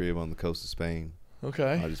buy a crib on the coast of Spain.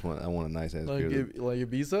 Okay. I want a nice ass like crib. like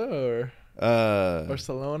Ibiza or Uh,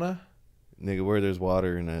 Barcelona. nigga, where there's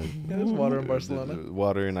water and Yeah, there's water in Barcelona.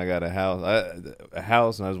 Water, and I got a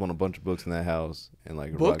house, and I just want a bunch of books in that house, and like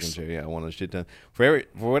a rocking Books? chair. Yeah, I want a shit ton. For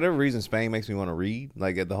whatever reason, Spain makes me want to read.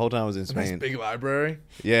 Like the whole time I was in A nice Spain. big library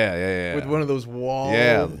Yeah. with one of those wall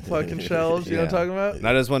Yeah. fucking shelves. You know what I'm talking about? And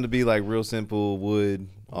I just wanted to be like real simple wood,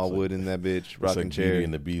 all wood in that bitch, It's rocking like chair. Beauty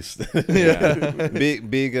and the Beast. Yeah,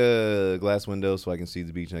 big glass window so I can see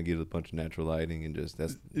the beach and I get a bunch of natural lighting and just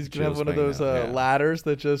that's. He's chill gonna have one of Spain those now. Yeah. ladders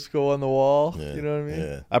that just go on the wall. Yeah, You know what I mean?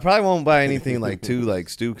 Yeah. I probably won't buy anything like too like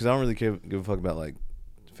Stu because I don't really give a fuck about like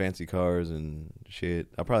fancy cars and shit.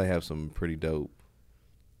 I probably have some pretty dope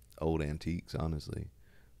old antiques, honestly,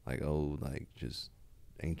 like old like just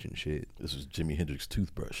ancient shit. This was Jimi Hendrix's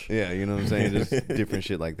toothbrush. Yeah, you know what I'm saying? Just different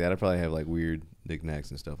shit like that. I probably have like weird knickknacks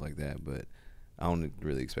and stuff like that, but I don't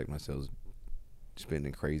really expect myself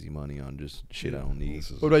spending crazy money on just shit I don't need.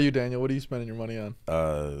 This is- What about you, Daniel? What are you spending your money on?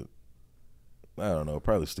 I don't know,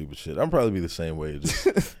 probably stupid shit. I'm probably be the same way. Just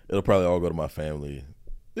it'll probably all go to my family.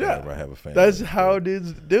 Yeah. whenever I have a family. That's how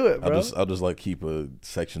dudes do it, bro. I'll just like keep a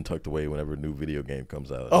section tucked away whenever a new video game comes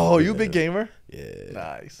out. Oh, Yeah. you a big gamer? Yeah.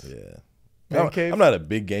 Nice. Yeah. Man cave? I'm not a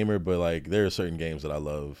big gamer, but like there are certain games that I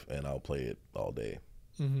love and I'll play it all day,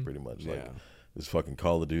 Mhm. pretty much. Yeah. Like this fucking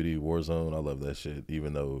Call of Duty Warzone. I love that shit,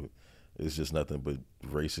 even though it's just nothing but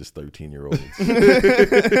racist 13-year-olds.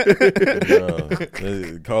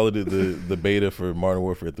 Call of Duty, the beta for Modern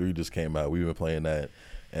Warfare 3 just came out. We've been playing that.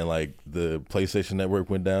 And like the PlayStation Network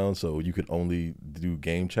went down, so you could only do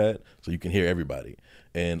game chat, so you can hear everybody.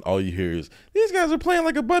 And all you hear is these guys are playing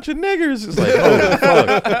like a bunch of niggers. It's like, holy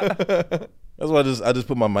fuck. That's why I just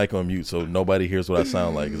put my mic on mute so nobody hears what I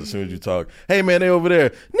sound like. 'Cause as soon as you talk, hey man, they over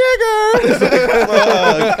there, nigger.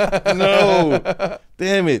 Fuck, no,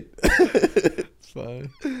 damn it. It's fine.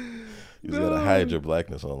 You just gotta hide your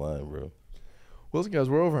blackness online, bro. Well, listen, guys,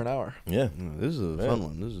 we're over an hour. Yeah, This is a Man. fun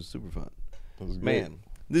one. This is super fun. that was good. Man,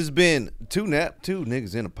 this has been two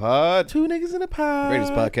niggas in a pod. Two niggas in a pod.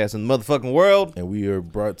 Greatest podcast in the motherfucking world. And we are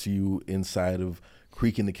brought to you inside of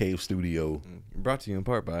Creek in the Cave studio. Brought to you in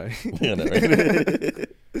part by. Yeah, no, right?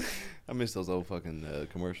 I miss those old fucking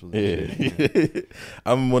commercials. And shit. Yeah.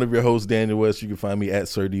 I'm one of your hosts, Daniel West. You can find me at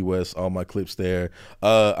Sir D West. All my clips there.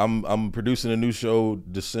 I'm producing a new show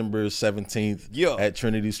December 17th Yeah. at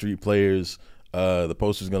Trinity Street Players. The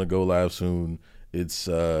poster's gonna go live soon. It's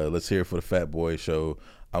Let's Hear It for the Fat Boy show.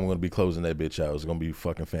 I'm gonna be closing that bitch out. It's gonna be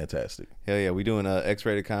fucking fantastic. Hell yeah, we doing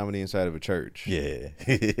X-rated comedy inside of a church. Yeah.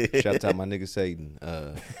 Shout out my nigga Satan.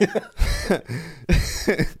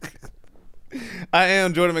 I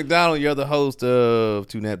am Jordan McDonald. You're the host of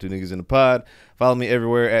Two Niggas in the Pod. Follow me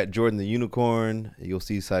everywhere at Jordan the Unicorn. You'll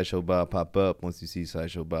see Sideshow Bob pop up. Once you see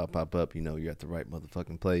Sideshow Bob pop up, you know you're at the right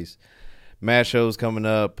motherfucking place. Mad shows coming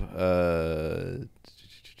up.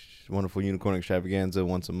 Wonderful Unicorn Extravaganza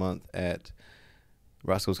once a month at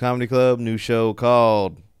Roscoe's Comedy Club. New show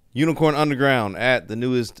called Unicorn Underground at the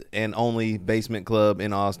newest and only basement club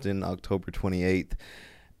in Austin, October 28th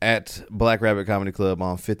at Black Rabbit Comedy Club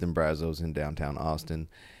on 5th and Brazos in downtown Austin.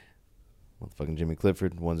 Motherfucking Jimmy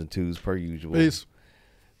Clifford, ones and twos per usual. Peace.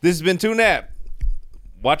 This has been TuneApp.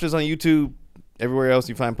 Watch us on YouTube. Everywhere else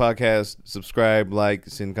you find podcasts, subscribe, like,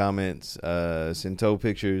 send comments, send toe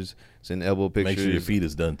pictures, send elbow pictures. Make sure your feet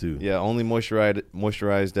is done too. Yeah, only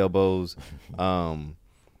moisturized elbows. And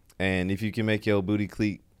if you can make your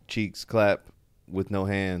booty cheeks clap with no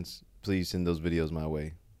hands, please send those videos my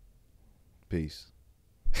way. Peace.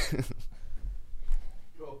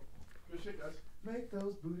 Cool. Good shit, guys. Make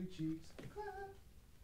those booty cheeks clap.